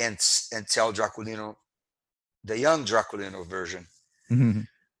and tell Draculino, the young Draculino version, Mhm.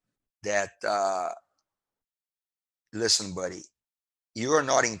 that listen, buddy, you are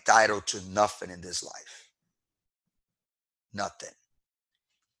not entitled to nothing in this life. Nothing.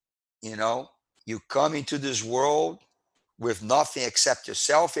 You know, you come into this world with nothing except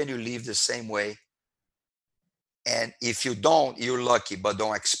yourself, and you leave the same way. And if you don't, you're lucky, but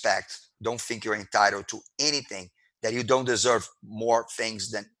don't think you're entitled to anything, that you don't deserve more things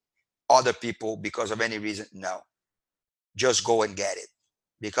than other people because of any reason. No, just go and get it,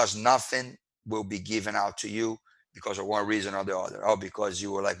 because nothing will be given out to you because of one reason or the other, or because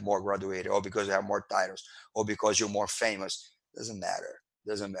you were like more graduated, or because you have more titles, or because you're more famous. Doesn't matter.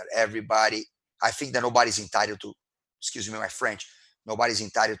 Doesn't matter. Everybody, I think that nobody's entitled to, excuse me my French, nobody's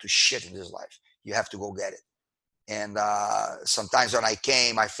entitled to shit in this life. You have to go get it. And sometimes when I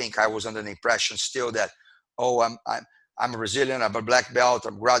came, I think I was under the impression still that, oh, I'm a Brazilian, I'm a black belt,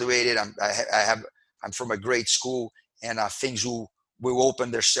 I'm graduated, I'm from a great school, and things will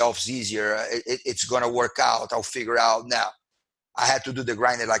open themselves easier. It's gonna work out. I'll figure out. Now I had to do the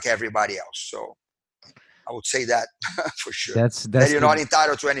grinding like everybody else. So I would say that for sure. That That's you're the not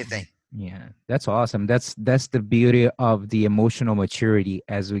entitled to anything. Yeah, that's awesome. That's the beauty of the emotional maturity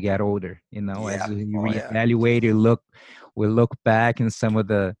as we get older. You know, as Yeah. we Oh yeah. reevaluate, we look back, and some of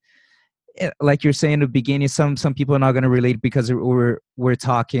the, like you're saying in the beginning, some people are not going to relate because we're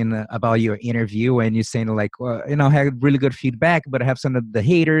talking about your interview, and you're saying like, well, I had really good feedback, but I have some of the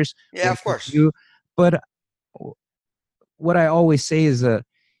haters Yeah. when it Of comes to course. you. But what I always say is,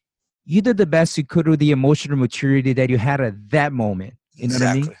 you did the best you could with the emotional maturity that you had at that moment. You know what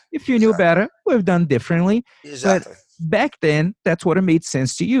I mean? Exactly. If you knew Exactly. better, would have done differently. But Exactly. back then, that's what it made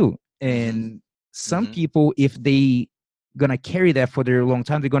sense to you. Hmm. And some Hmm. people, if they gonna carry that for their long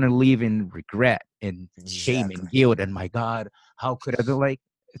time, they're gonna live in regret and shame Exactly. and guilt. And my God, how could I do, like?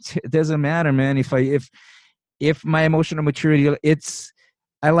 It doesn't matter, man. If my emotional maturity,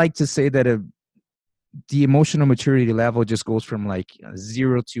 I like to say that the emotional maturity level just goes from like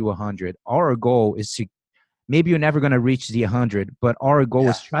 0 to 100. Our goal is to, maybe you're never going to reach the 100, but our goal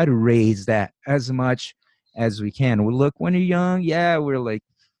Yeah. is try to raise that as much as we can. We look, when you're young, yeah, we're like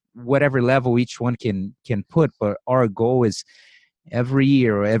whatever level each one can put, but our goal is every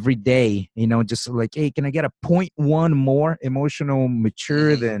year or every day, just like, hey, can I get a point one more emotional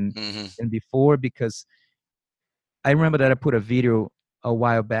mature Hmm. than Hmm. before? Because I remember that I put a video a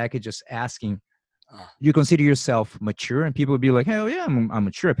while back, just asking, Uh, you consider yourself mature? And people would be like, hell yeah, I'm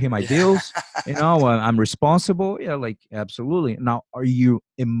mature. I pay my yeah. bills. I'm responsible. Yeah, like, absolutely. Now, are you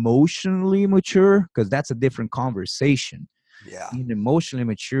emotionally mature? Because that's a different conversation. Yeah. Being emotionally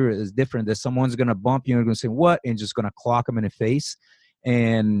mature is different. That someone's going to bump you and going to say, what? And just going to clock them in the face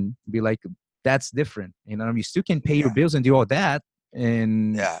and be like, that's different. You still can pay your Yeah. bills and do all that,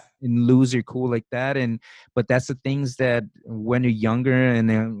 and Yeah. lose your cool like that. But that's the things that when you're younger, and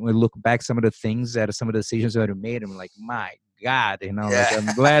then we look back, some of the things that some of the decisions that I made, I'm like, my God, like, Yeah.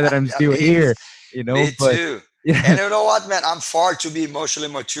 I'm glad that I'm Yeah, still here, me but too. And yeah. you know what, man? I'm far to be emotionally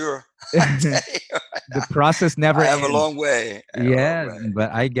mature. I tell you, The process never I have a ends. long way. I have a long Yeah, way.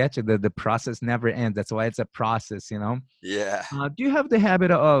 but I get you. The process never ends. That's why it's a process. Yeah. Do you have the habit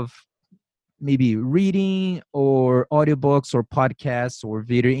of maybe reading or audiobooks or podcasts or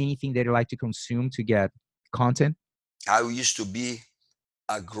video, anything that you like to consume to get content? I used to be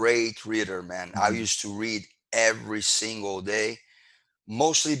a great reader, man. I Mhm, used to read every single day,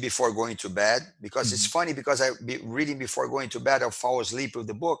 mostly before going to bed, because it's mhm, funny because I be reading before going to bed, I'll fall asleep with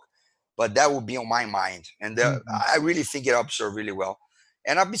the book, but that would be on my mind. And mhm. I really think it observed really well.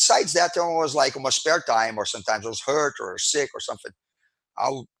 And besides that, there was like on my spare time, or sometimes I was hurt or sick or something,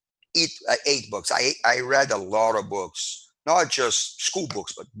 I'll ate books. I read a lot of books, not just school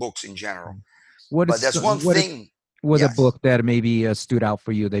books, but books in general. What But is there's one what thing, was a yes, book that maybe stood out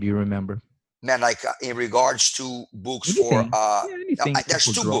for you that you remember? man, like in regards to books for, Anything? Yeah, anything that there's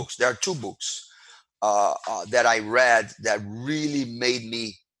could two draw. books. There are two books that I read that really made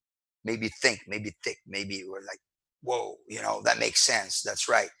me maybe think, maybe were like whoa, that makes sense. That's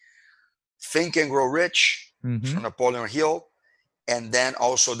right. Think and Grow Rich Mm-hmm. from Napoleon Hill, and then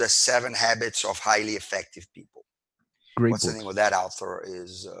also the 7 Habits of Highly Effective People. Great What's the name books. of that author?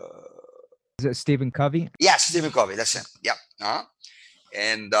 Is it Stephen Covey? Yeah, Stephen Covey. That's him. Yeah. Uh-huh.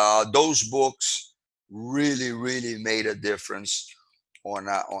 And those books really, really made a difference on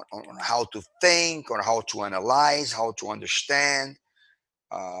how to think, on how to analyze, how to understand,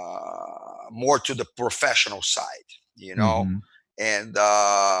 more to the professional side, Mm-hmm. and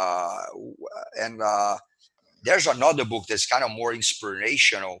and there's another book that's kind of more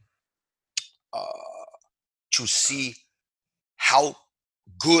inspirational, uh, to see how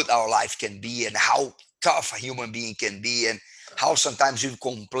good our life can be and how tough a human being can be, and how sometimes we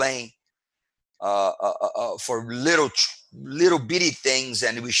complain for little bitty things,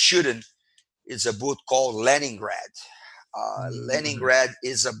 and we shouldn't. It's a book called Leningrad. Mm-hmm. Leningrad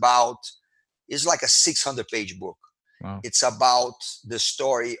is like a 600-page book. Wow. It's about the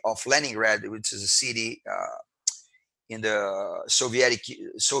story of Leningrad, which is a city in the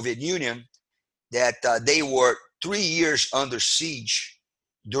Soviet Union, that they were 3 years under siege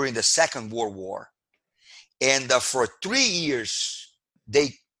during the Second World War, and for 3 years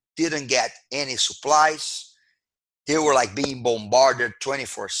they didn't get any supplies. They were like being bombarded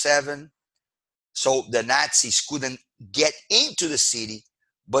 24/7. So the Nazis couldn't get into the city,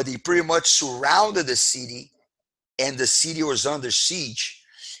 but they pretty much surrounded the city, and the city was under siege.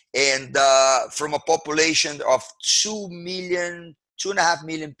 And from a population of 2 million, 2.5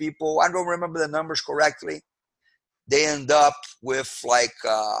 million people, I don't remember the numbers correctly, they end up with like,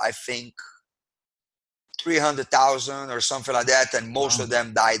 I think, 300,000 or something like that. And most Wow. of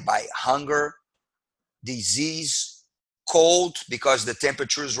them died by hunger, disease, cold, because the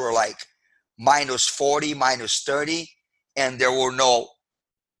temperatures were like -40, -30, and there were no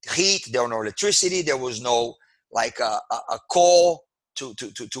heat, there was no electricity, there was no like a coal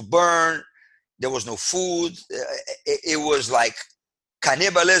to burn, there was no food. It was like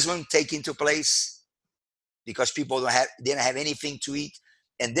cannibalism taking to place because people didn't have anything to eat.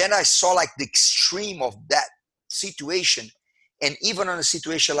 And then I saw like the extreme of that situation. And even on a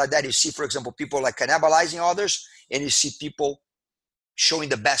situation like that, you see, for example, people like cannibalizing others, and you see people showing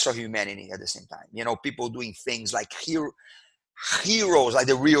the best of humanity at the same time. People doing things like heroes, like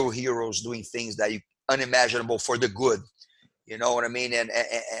the real heroes, doing things that you unimaginable for the good. You know what I mean? And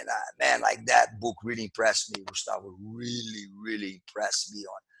man, like that book really impressed me, Gustavo. Really, really impressed me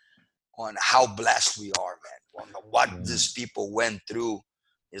on how blessed we are, man. On what Yeah. these people went through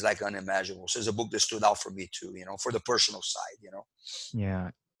is like unimaginable. So it's a book that stood out for me too. For the personal side. Yeah,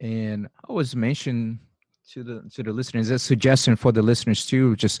 and I was mentioned to the listeners, a suggestion for the listeners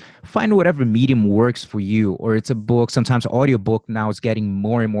too. Just find whatever medium works for you, or it's a book. Sometimes audiobook now is getting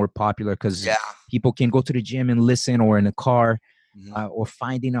more and more popular because Yeah. people can go to the gym and listen, or in a car, Mm-hmm. or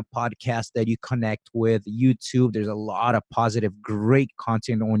finding a podcast that you connect with. YouTube, there's a lot of positive, great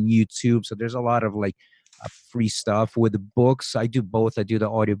content on YouTube. So there's a lot of like free stuff. With the books, I do both. I do the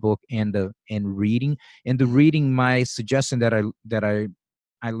audiobook and reading. And the Mm-hmm. reading, my suggestion that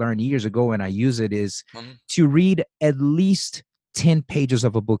I learned years ago and I use it is Mm-hmm. to read at least 10 pages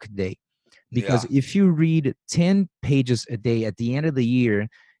of a book a day. Because Yeah. if you read 10 pages a day, at the end of the year,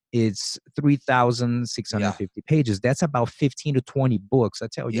 it's Yeah. 3,650 pages. That's about 15 to 20 books. I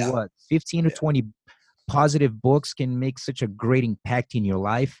tell you Yeah. what, 15 to Yeah. 20 positive books can make such a great impact in your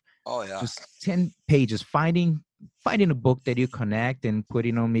life. Oh yeah. Just 10 pages, finding a book that you connect and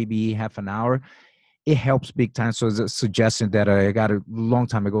putting on maybe half an hour, it helps big time. So it's a suggestion that I got a long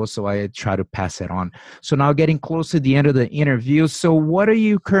time ago, so I try to pass it on. So now getting close to the end of the interview. So what are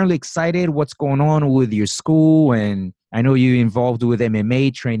you currently excited? What's going on with your school? And I know you involved with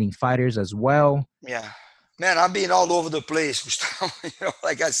MMA, training fighters as well. Yeah. Man, I've been all over the place, Gustavo.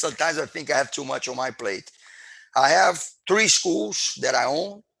 Like sometimes I think I have too much on my plate. I have 3 schools that I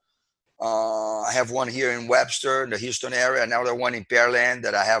own. I have one here in Webster, in the Houston area, another one in Pearland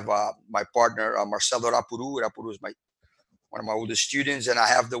that I have my partner, Marcelo Rapuru. Rapuru is one of my oldest students. And I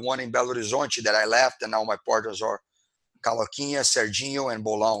have the one in Belo Horizonte that I left, and now my partners are Caloquinha, Serginho, and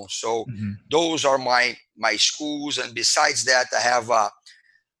Bolão. So Mm-hmm. those are my schools. And besides that, I have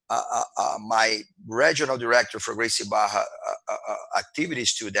my regional director for Gracie Barra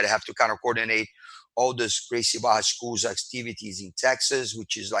activities too, that I have to kind of coordinate all this Gracie Barra schools activities in Texas,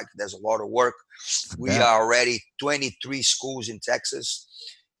 which is like there's a lot of work. We That. are already 23 schools in Texas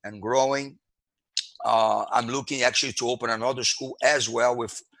and growing. I'm looking actually to open another school as well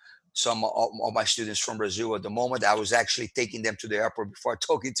with some of my students from Brazil at the moment. I was actually taking them to the airport before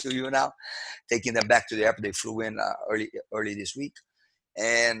talking to you now, taking them back to the airport. They flew in early this week.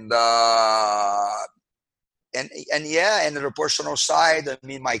 And and yeah, and the personal side, I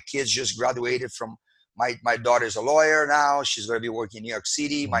mean, my kids just graduated from my daughter's a lawyer now. She's going to be working in New York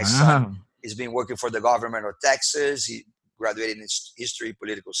City. My son Wow. has been working for the government of Texas. He graduated in history,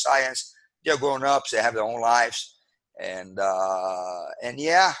 political science. They're grown ups. They have their own lives, and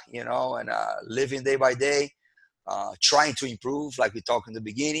yeah, and living day by day, trying to improve, like we talked in the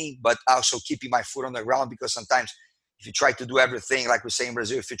beginning, but also keeping my foot on the ground, because sometimes if you try to do everything, like we say in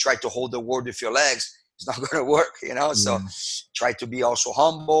Brazil, if you try to hold the world with your legs, it's not going to work. So Yeah. try to be also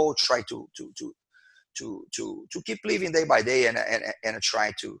humble, try to keep living day by day, and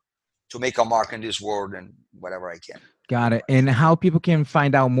try to make a mark in this world and whatever I can, Got pretty it. much. And how people can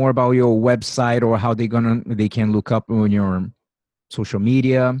find out more about your website, or how they can look up on your social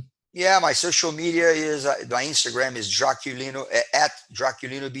media? Yeah, my social media is my Instagram is Draculino at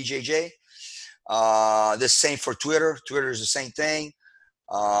Draculino BJJ. The same for Twitter. Twitter is the same thing.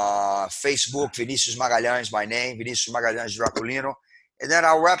 Facebook, Vinicius Magalhães, my name, Vinicius Magalhães Draculino. And then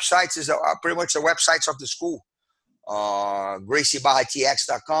our websites is pretty much the websites of the school.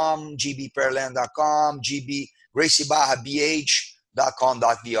 GracieBarraTX.com, GBPerland.com,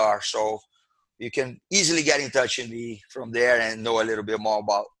 GracieBarraBH.com.br. So you can easily get in touch with me from there and know a little bit more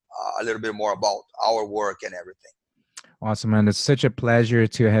about our work and everything. Awesome, man. It's such a pleasure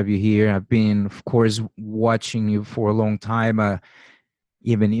to have you here. I've been, of course, watching you for a long time,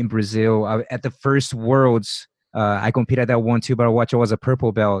 even in Brazil. At the first Worlds, I competed at that one too, but I was a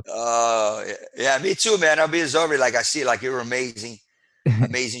purple belt. Yeah, me too, man. I'll be sorry. Like I see, like you're amazing,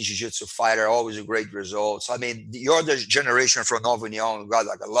 amazing jiu-jitsu fighter. Always a great results. I mean, you're the generation from Nova União. Got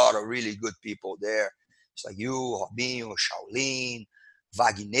like a lot of really good people there. It's like you, Robinho, Shaolin,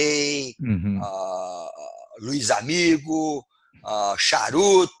 Wagner, Hmm. uh, Luiz Amigo,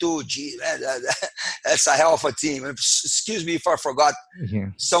 Charuto. Gee, man, that's a hell of a team. Excuse me if I forgot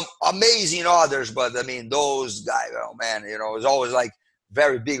Yeah. some amazing others, but I mean, those guys, oh man, it was always like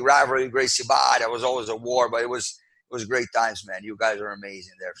very big rivalry. Gracie Barra, there was always a war, but it was great times, man. You guys are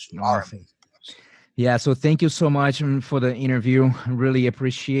amazing there too. Are Awesome. amazing. Yeah, so thank you so much for the interview. Really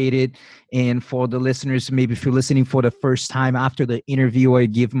appreciate it. And for the listeners, maybe if you're listening for the first time after the interview, I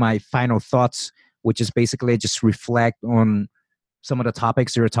give my final thoughts, which is basically just reflect on some of the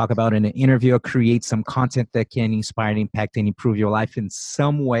topics you were talking about in the interview, create some content that can inspire, impact, and improve your life in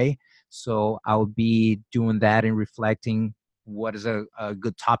some way. So I'll be doing that and reflecting what is a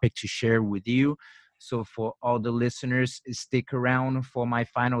good topic to share with you. So for all the listeners, stick around for my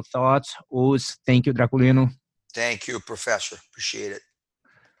final thoughts. Os, thank you, Draculino. Thank you, Professor. Appreciate it.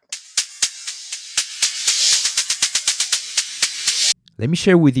 Let me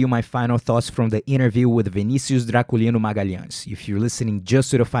share with you my final thoughts from the interview with Vinicius Draculino Magalhães. If you're listening just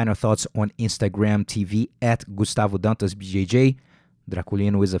to the final thoughts on Instagram TV at Gustavo Dantas BJJ,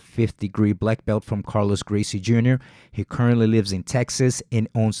 Draculino is a fifth-degree black belt from Carlos Gracie Jr. He currently lives in Texas and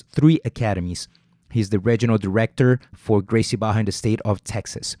owns 3 academies. He's the regional director for Gracie Barra in the state of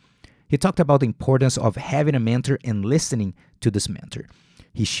Texas. He talked about the importance of having a mentor and listening to this mentor.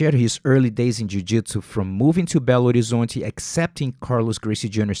 He shared his early days in jiu-jitsu, from moving to Belo Horizonte, accepting Carlos Gracie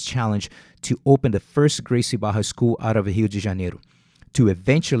Jr.'s challenge to open the first Gracie Barra school out of Rio de Janeiro, to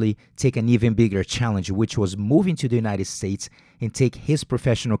eventually take an even bigger challenge, which was moving to the United States and take his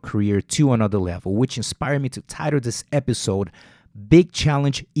professional career to another level, which inspired me to title this episode, Big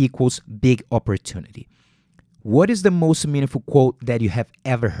Challenge Equals Big Opportunity. What is the most meaningful quote that you have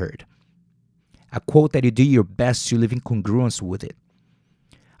ever heard? A quote that you do your best to live in congruence with it.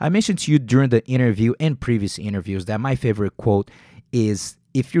 I mentioned to you during the interview and previous interviews that my favorite quote is,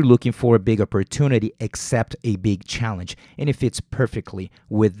 if you're looking for a big opportunity, accept a big challenge. And it fits perfectly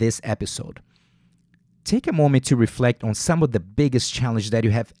with this episode. Take a moment to reflect on some of the biggest challenges that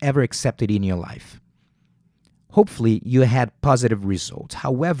you have ever accepted in your life. Hopefully, you had positive results.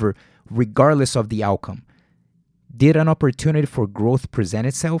 However, regardless of the outcome, did an opportunity for growth present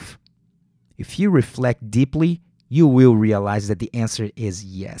itself? If you reflect deeply, you will realize that the answer is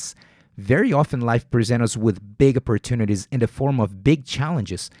yes. Very often, life presents us with big opportunities in the form of big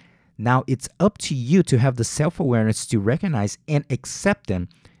challenges. Now, it's up to you to have the self-awareness to recognize and accept them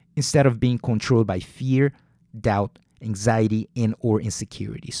instead of being controlled by fear, doubt, anxiety, and/or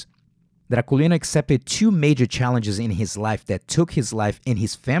insecurities. Draculino accepted 2 major challenges in his life that took his life and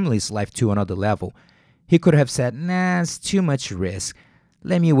his family's life to another level. He could have said, nah, it's too much risk.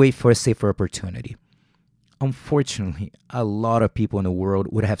 Let me wait for a safer opportunity. Unfortunately, a lot of people in the world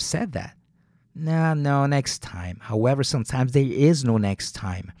would have said that. No, next time. However, sometimes there is no next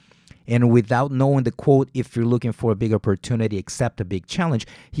time. And without knowing the quote, if you're looking for a big opportunity, accept a big challenge,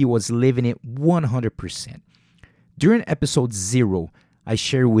 he was living it 100%. During episode 0, I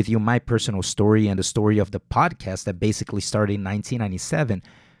share with you my personal story and the story of the podcast that basically started in 1997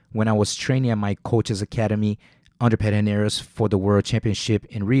 when I was training at my coach's academy under Pederneiras for the World Championship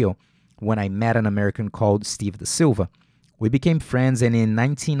in Rio when I met an American called Steve Da Silva. We became friends, and in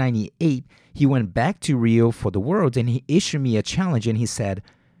 1998, he went back to Rio for the World and he issued me a challenge and he said,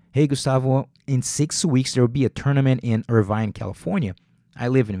 "Hey Gustavo, in 6 weeks there will be a tournament in Irvine, California. I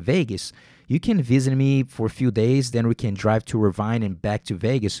live in Vegas. You can visit me for a few days, then we can drive to Irvine and back to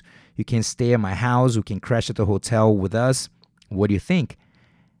Vegas. You can stay at my house, we can crash at the hotel with us. What do you think?"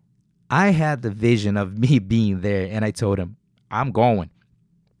 I had the vision of me being there and I told him, "I'm going."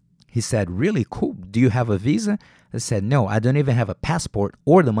 He said, "Really? Cool. Do you have a visa?" I said, "No, I don't even have a passport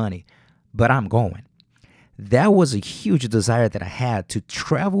or the money, but I'm going." That was a huge desire that I had to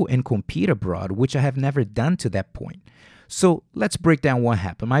travel and compete abroad, which I have never done to that point. So let's break down what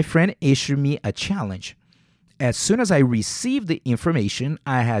happened. My friend issued me a challenge. As soon as I received the information,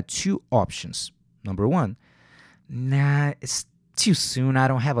 I had two options. Number one, nah, it's too soon. I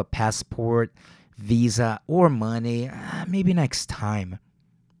don't have a passport, visa, or money. Maybe next time.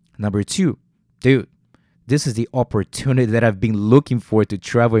 Number two, dude, this is the opportunity that I've been looking for to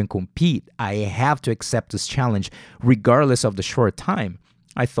travel and compete. I have to accept this challenge regardless of the short time.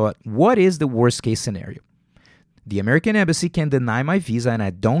 I thought, what is the worst case scenario? The American Embassy can deny my visa and I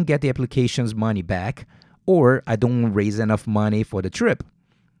don't get the application's money back, or I don't raise enough money for the trip.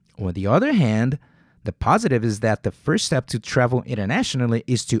 On the other hand, the positive is that the first step to travel internationally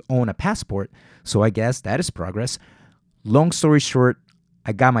is to own a passport, so I guess that is progress. Long story short,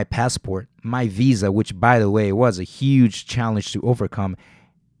 I got my passport, my visa, which by the way was a huge challenge to overcome,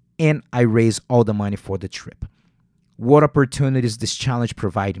 and I raised all the money for the trip. What opportunities this challenge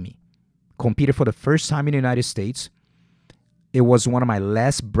provided me? Competed for the first time in the United States. It was one of my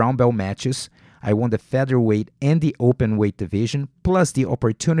last brown belt matches. I won the featherweight and the open weight division, plus the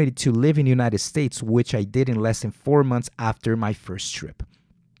opportunity to live in the United States, which I did in less than 4 months after my first trip.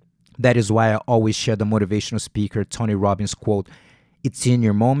 That is why I always share the motivational speaker Tony Robbins quote, "It's in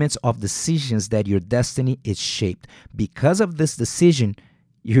your moments of decisions that your destiny is shaped." Because of this decision,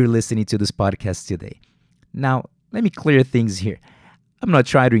 you're listening to this podcast today. Now, let me clear things here. I'm not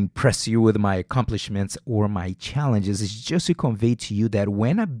trying to impress you with my accomplishments or my challenges. It's just to convey to you that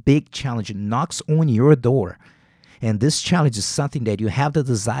when a big challenge knocks on your door, and this challenge is something that you have the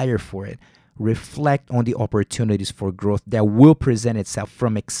desire for it, reflect on the opportunities for growth that will present itself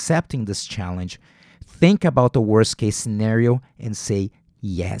from accepting this challenge. Think about the worst case scenario and say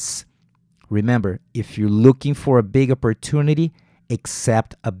yes. Remember, if you're looking for a big opportunity,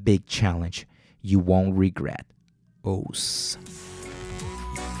 accept a big challenge. You won't regret. Os.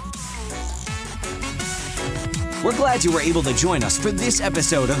 We're glad you were able to join us for this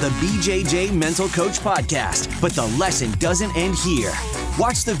episode of the BJJ Mental Coach Podcast, but the lesson doesn't end here.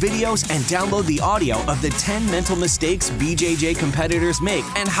 Watch the videos and download the audio of the 10 mental mistakes BJJ competitors make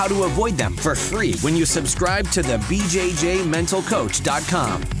and how to avoid them for free when you subscribe to the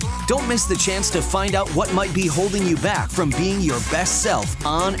BJJMentalCoach.com. Don't miss the chance to find out what might be holding you back from being your best self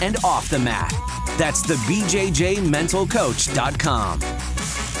on and off the mat. That's the BJJMentalCoach.com.